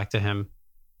sign back to him.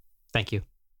 Thank you.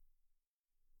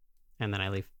 And then I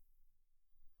leave.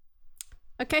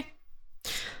 Okay.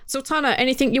 Zoltana,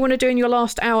 anything you want to do in your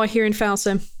last hour here in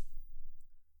Falsum?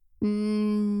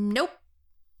 Nope.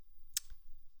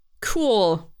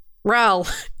 Cool. Ral,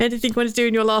 anything you want to do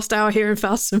in your last hour here in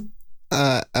Falsum?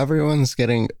 Everyone's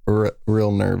getting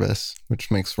real nervous, which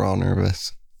makes Ral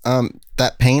nervous.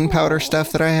 That pain powder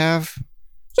stuff that I have.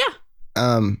 Yeah.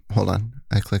 Hold on.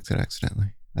 I clicked it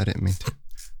accidentally. I didn't mean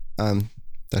to.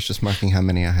 That's just marking how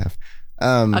many I have.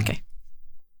 Okay.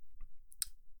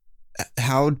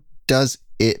 How does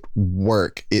it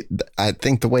work? I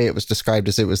think the way it was described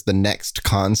is it was the next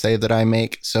con save that I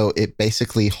make. So it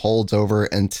basically holds over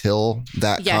until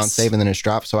that con save and then it's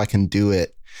dropped, so I can do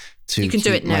it to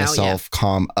keep myself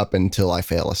calm up until I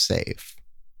fail a save.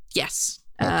 Yes.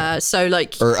 Okay. So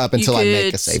like, or up until I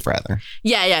make a save, rather.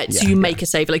 Yeah. So you make a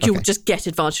save, like you'll just get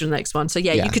advantage on the next one. So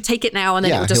yeah, you could take it now, and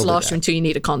then it will just last you until you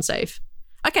need a con save.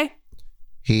 Okay.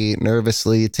 He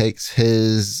nervously takes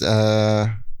his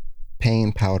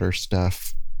pain powder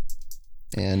stuff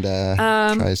and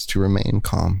tries to remain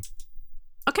calm.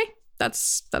 Okay,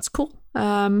 that's cool.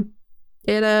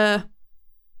 It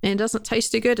doesn't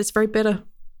taste too good. It's very bitter.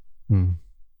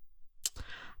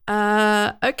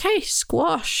 Okay,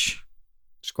 Squash.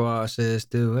 Squash is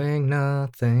doing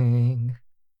nothing.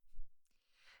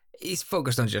 He's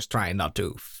focused on just trying not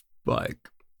to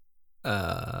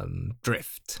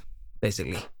drift,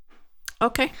 basically.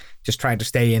 Okay. Just trying to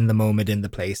stay in the moment, in the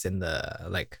place, in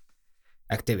the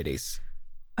activities.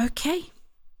 Okay.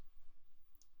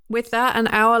 With that, an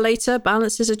hour later,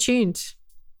 Balance is attuned.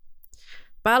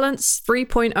 Balance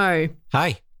 3.0.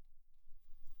 Hi.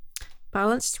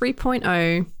 Balance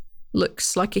 3.0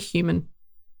 looks like a human.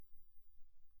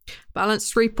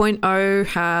 Balance 3.0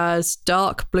 has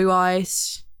dark blue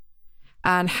eyes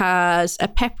and has a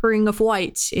peppering of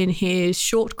white in his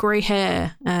short grey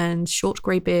hair and short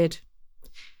grey beard.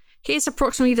 He is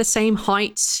approximately the same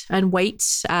height and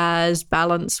weight as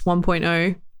Balance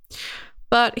 1.0,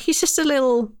 but he's just a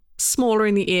little smaller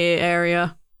in the ear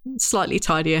area, slightly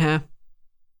tidier hair.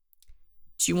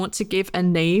 Do you want to give a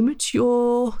name to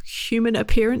your human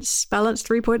appearance, Balance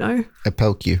 3.0? I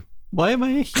poke you. Why am I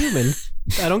a human?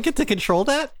 I don't get to control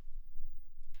that?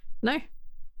 No.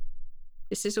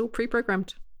 This is all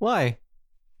pre-programmed. Why?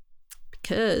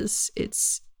 Because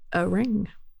it's a ring.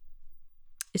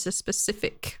 It's a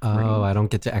specific ring. Oh, I don't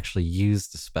get to actually use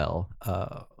the spell.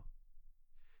 Oh.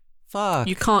 Fuck.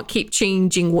 You can't keep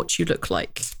changing what you look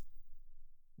like.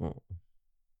 Oh.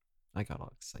 I got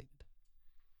all excited.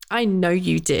 I know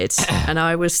you did. And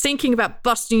I was thinking about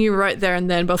busting you right there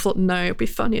and then, but I thought, no, it'd be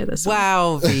funnier this way.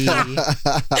 Wow, V.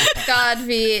 God,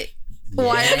 V.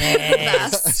 Why are you the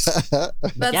best?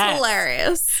 That's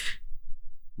hilarious.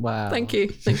 Wow. Thank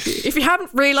you. If you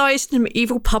haven't realised I'm an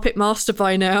evil puppet master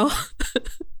by now,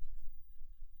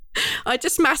 I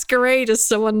just masquerade as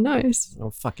someone nice. I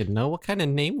don't fucking know. What kind of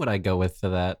name would I go with for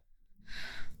that?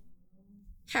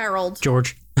 Harold.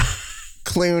 George.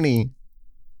 Clooney.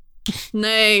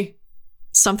 Nay.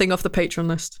 Something off the Patreon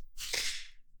list.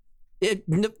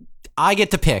 I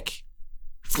get to pick.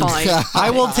 Fine. I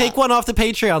will take one off the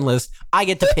Patreon list. I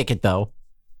get to pick it, though.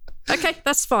 Okay,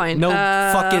 that's fine. No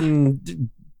fucking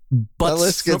butt. The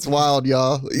list gets wild,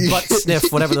 y'all. Butt sniff,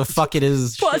 whatever the fuck it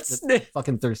is. Butt sniff.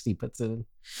 Fucking thirsty puts it in.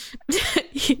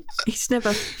 He's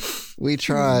never. We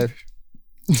tried.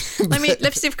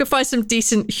 Let's see if we can find some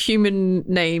decent human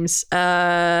names.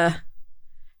 There's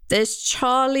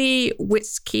Charlie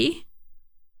Witzke.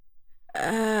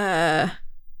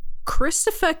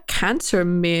 Christopher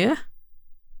Cantermere.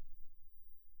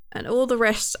 And all the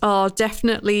rest are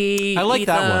definitely. I like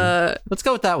that one. Let's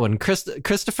go with that one.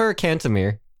 Christopher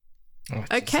Cantermere.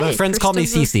 Okay. My friends call me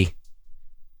Cece.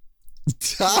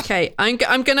 Okay, I'm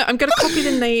gonna copy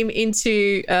the name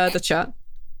into the chat,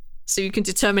 so you can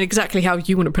determine exactly how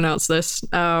you want to pronounce this.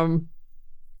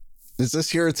 Is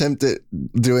this your attempt at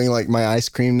doing like my ice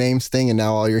cream names thing, and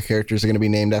now all your characters are going to be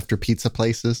named after pizza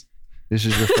places? This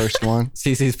is your first one.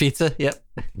 Cece's Pizza. Yep.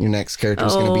 Your next character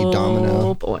is going to be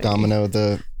Domino. Boy. Domino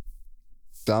the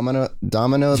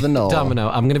Knoll. Domino.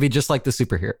 I'm gonna be just like the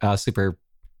superhero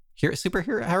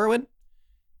heroine.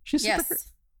 She's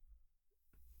Yes.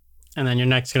 And then you're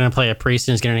next going to play a priest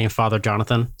and he's going to name Father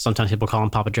Jonathan. Sometimes people call him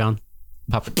Papa John.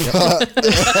 Papa. Yep.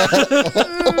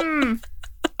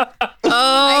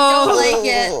 I don't like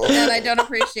it, and I don't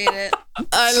appreciate it.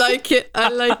 I like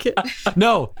it.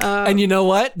 No, and you know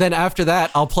what? Then after that,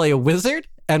 I'll play a wizard,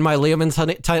 and my Leoman's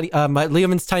tiny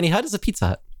hut is a Pizza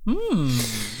Hut.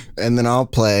 And then I'll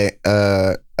play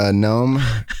a gnome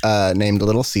named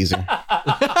Little Caesar.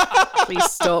 Please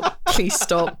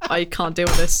stop. I can't deal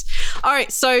with this. All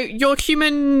right, so your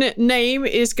human name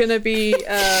is going to be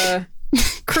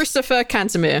Christopher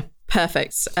Cantermere.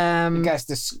 Perfect. You guys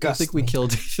disgust I think we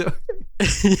killed each other.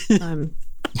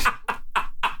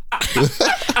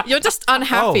 You're just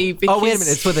unhappy because... Oh, wait a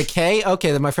minute. It's with a K?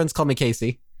 Okay, then my friends call me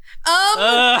Casey.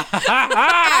 Absolutely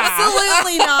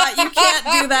not. You can't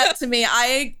do that to me.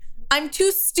 I'm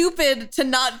too stupid to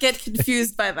not get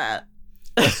confused by that.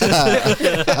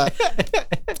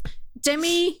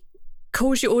 Demi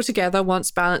calls you all together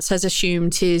once Balance has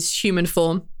assumed his human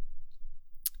form.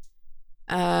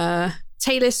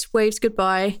 Talus waves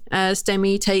goodbye as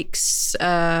Demi takes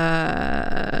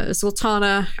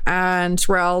Zoltana and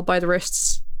Raoul by the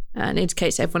wrists and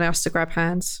indicates everyone else to grab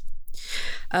hands.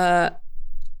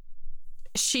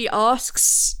 She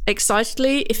asks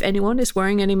excitedly if anyone is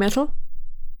wearing any metal.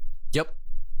 Yep.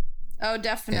 Oh,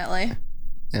 definitely.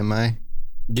 Am I?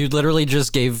 You literally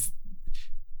just gave...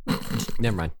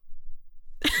 Never mind.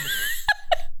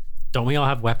 Don't we all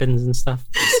have weapons and stuff?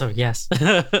 So yes.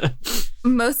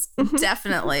 Most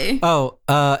definitely. Oh,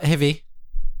 Heavy.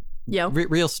 Yeah.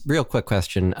 Real quick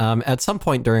question. At some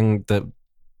point during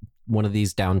one of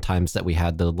these downtimes that we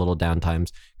had, the little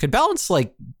downtimes, could Balance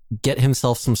like get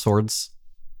himself some swords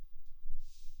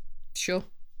Sure.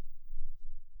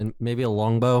 and maybe a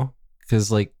longbow?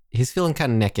 Because like he's feeling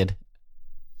kind of naked.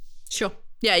 Sure.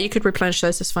 Yeah, you could replenish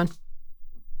those. That's fine.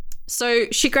 So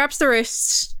she grabs the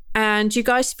wrists, and you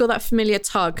guys feel that familiar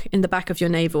tug in the back of your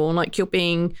navel, like you're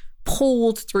being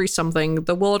pulled through something.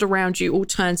 The world around you all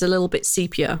turns a little bit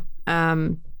sepia.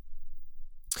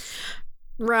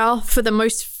 Ral, for the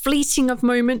most fleeting of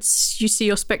moments, you see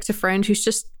your spectre friend who's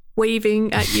just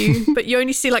waving at you, but you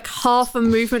only see like half a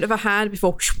movement of a hand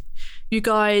before you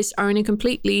guys are in a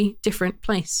completely different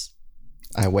place.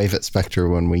 I wave at Spectre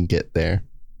when we get there.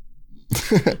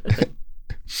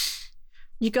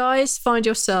 You guys find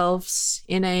yourselves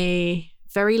in a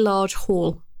very large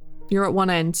hall. You're at one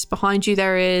end. Behind you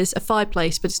there is a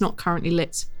fireplace, but it's not currently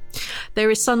lit. There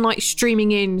is sunlight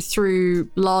streaming in through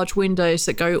large windows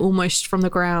that go almost from the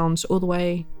ground all the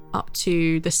way up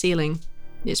to the ceiling.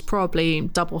 It's probably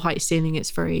double height ceiling.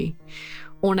 It's very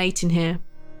ornate in here.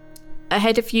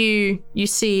 Ahead of you, you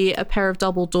see a pair of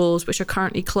double doors which are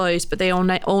currently closed, but they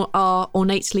are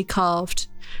ornately carved.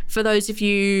 For those of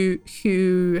you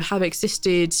who have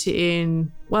existed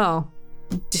in, well,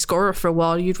 Discora for a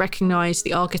while, you'd recognize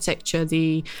the architecture,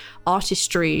 the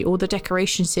artistry, all the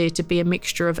decorations here to be a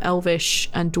mixture of Elvish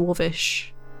and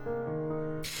Dwarvish.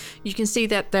 You can see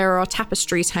that there are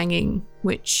tapestries hanging,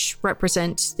 which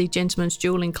represent the Gentlemen's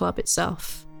Dueling Club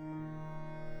itself.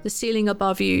 The ceiling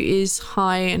above you is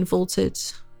high and vaulted.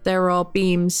 There are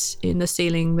beams in the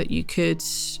ceiling that you could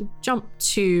jump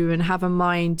to and have a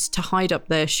mind to hide up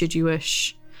there should you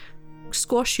wish.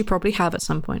 Squash you probably have at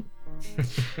some point.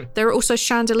 There are also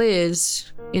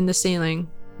chandeliers in the ceiling,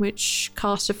 which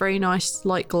cast a very nice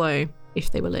light glow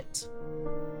if they were lit.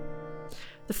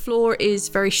 The floor is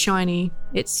very shiny.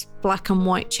 It's black and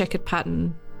white checkered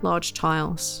pattern, large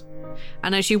tiles.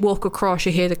 And as you walk across,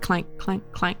 you hear the clank, clank,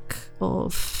 clank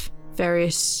of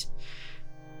various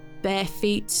bare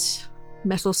feet,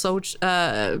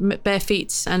 bare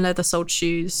feet and leather-soled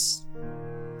shoes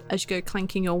as you go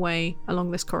clanking your way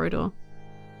along this corridor.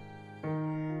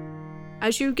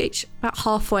 As you get about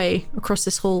halfway across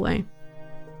this hallway,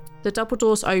 the double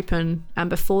doors open, and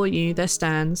before you there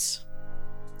stands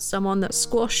someone that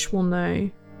Squash will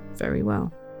know very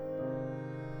well.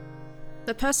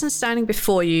 The person standing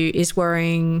before you is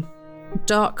wearing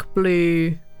dark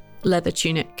blue leather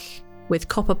tunic with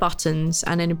copper buttons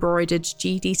and an embroidered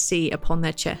GDC upon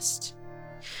their chest.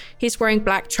 He's wearing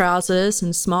black trousers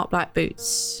and smart black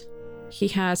boots. He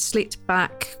has slicked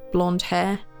back blonde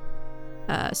hair.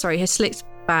 He has slicked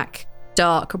back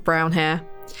dark brown hair.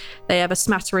 They have a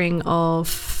smattering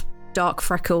of dark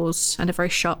freckles and a very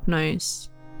sharp nose.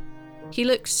 He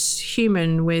looks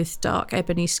human with dark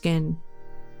ebony skin.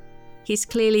 He's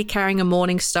clearly carrying a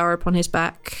morning star upon his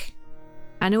back,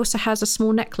 and also has a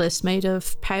small necklace made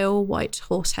of pale white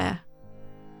horsehair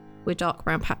with dark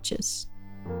brown patches.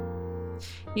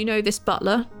 You know this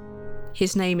butler.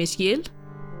 His name is Yil,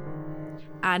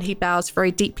 and he bows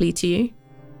very deeply to you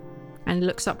and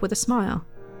looks up with a smile.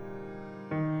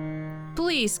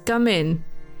 Please come in.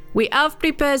 We have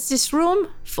prepared this room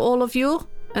for all of you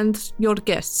and your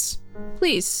guests.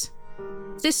 Please,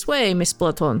 this way, Miss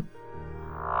Bloodhorn.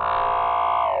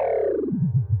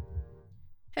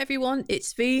 Hey everyone,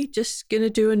 it's V. Just gonna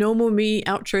do a normal me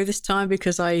outro this time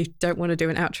because I don't want to do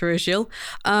an outro as Jill.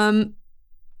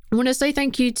 I want to say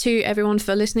thank you to everyone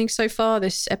for listening so far.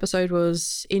 This episode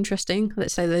was interesting,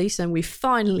 let's say the least, and we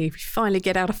finally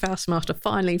get out of Faust after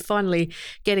finally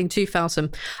getting to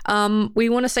Faustum. We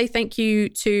want to say thank you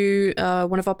to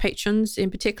one of our patrons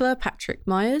in particular, Patrick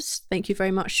Myers. Thank you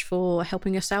very much for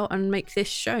helping us out and make this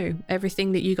show.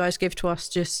 Everything that you guys give to us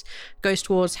just goes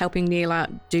towards helping Neil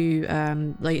out do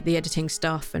like the editing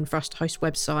stuff and for us to host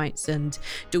websites and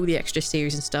do all the extra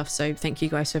series and stuff. So thank you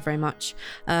guys so very much.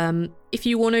 If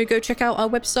you want to go check out our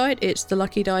website, it's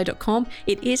theluckydie.com.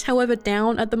 It is, however,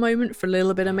 down at the moment for a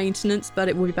little bit of maintenance, but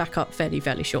it will be back up fairly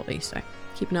shortly, so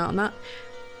keep an eye on that.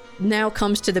 Now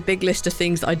comes to the big list of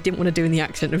things that I didn't want to do in the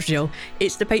accent of Jill.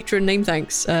 It's the patron name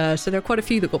thanks. So there are quite a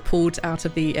few that got pulled out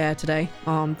of the air today.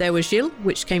 There was Jill,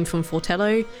 which came from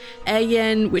Fortello.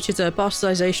 Ayen, which is a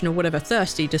bastardization of whatever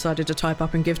Thirsty decided to type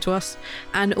up and give to us.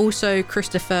 And also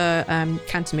Christopher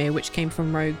Cantemir, which came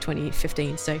from Rogue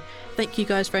 2015. So thank you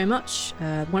guys very much.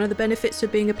 One of the benefits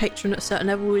of being a patron at a certain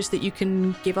level is that you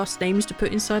can give us names to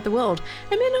put inside the world.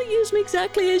 I may not use them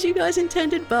exactly as you guys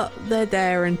intended, but they're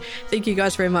there, and thank you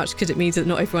guys very much because it means that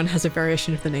not everyone has a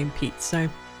variation of the name Pete. So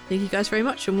thank you guys very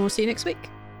much, and we'll see you next week.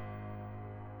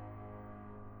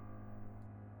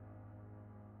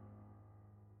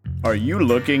 Are you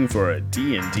looking for a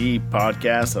D&D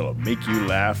podcast that'll make you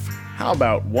laugh? How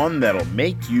about one that'll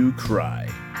make you cry?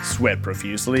 Sweat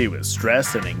profusely with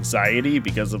stress and anxiety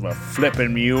because of a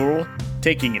flippin' mule?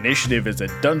 Taking Initiative is a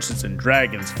Dungeons &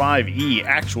 Dragons 5e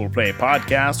actual play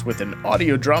podcast with an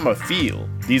audio drama feel.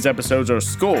 These episodes are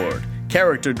scored,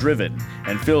 character-driven,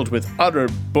 and filled with utter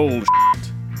bullshit.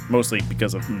 Mostly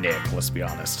because of Nick, let's be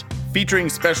honest. Featuring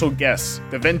special guests,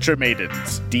 the Venture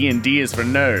Maidens, D&D is for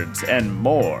Nerds, and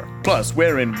more. Plus,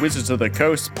 we're in Wizards of the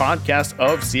Coast podcast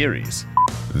of series.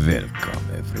 Welcome,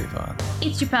 everyone.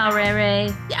 It's your pal,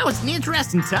 Ray. That was an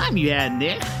interesting time you had,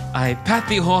 Nick. I pat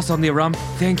the horse on the rump.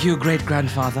 Thank you,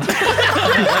 great-grandfather.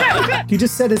 He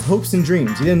just said his hopes and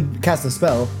dreams. He didn't cast a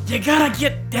spell. You gotta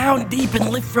get down deep and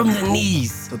lift from the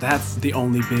knees. So that's the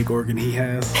only big organ he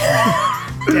has.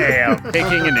 Damn,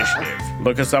 Taking Initiative.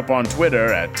 Look us up on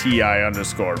Twitter at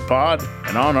TI_pod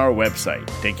and on our website,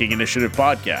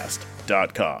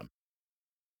 takinginitiativepodcast.com.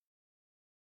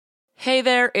 Hey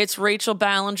there, it's Rachel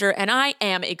Ballinger, and I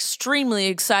am extremely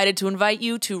excited to invite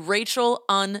you to Rachel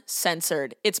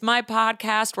Uncensored. It's my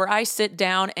podcast where I sit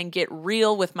down and get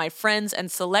real with my friends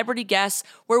and celebrity guests,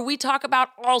 where we talk about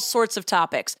all sorts of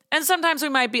topics. And sometimes we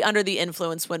might be under the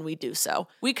influence when we do so.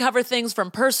 We cover things from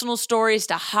personal stories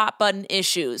to hot button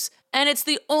issues. And it's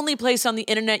the only place on the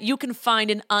internet you can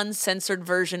find an uncensored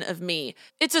version of me.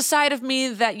 It's a side of me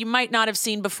that you might not have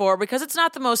seen before because it's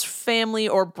not the most family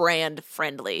or brand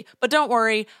friendly. But don't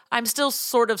worry, I'm still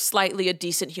sort of slightly a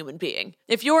decent human being.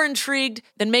 If you're intrigued,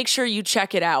 then make sure you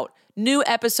check it out. New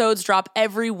episodes drop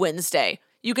every Wednesday.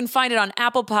 You can find it on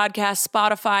Apple Podcasts,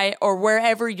 Spotify, or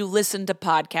wherever you listen to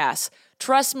podcasts.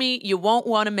 Trust me, you won't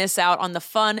want to miss out on the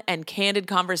fun and candid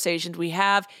conversations we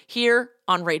have here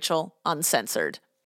on Rachel Uncensored.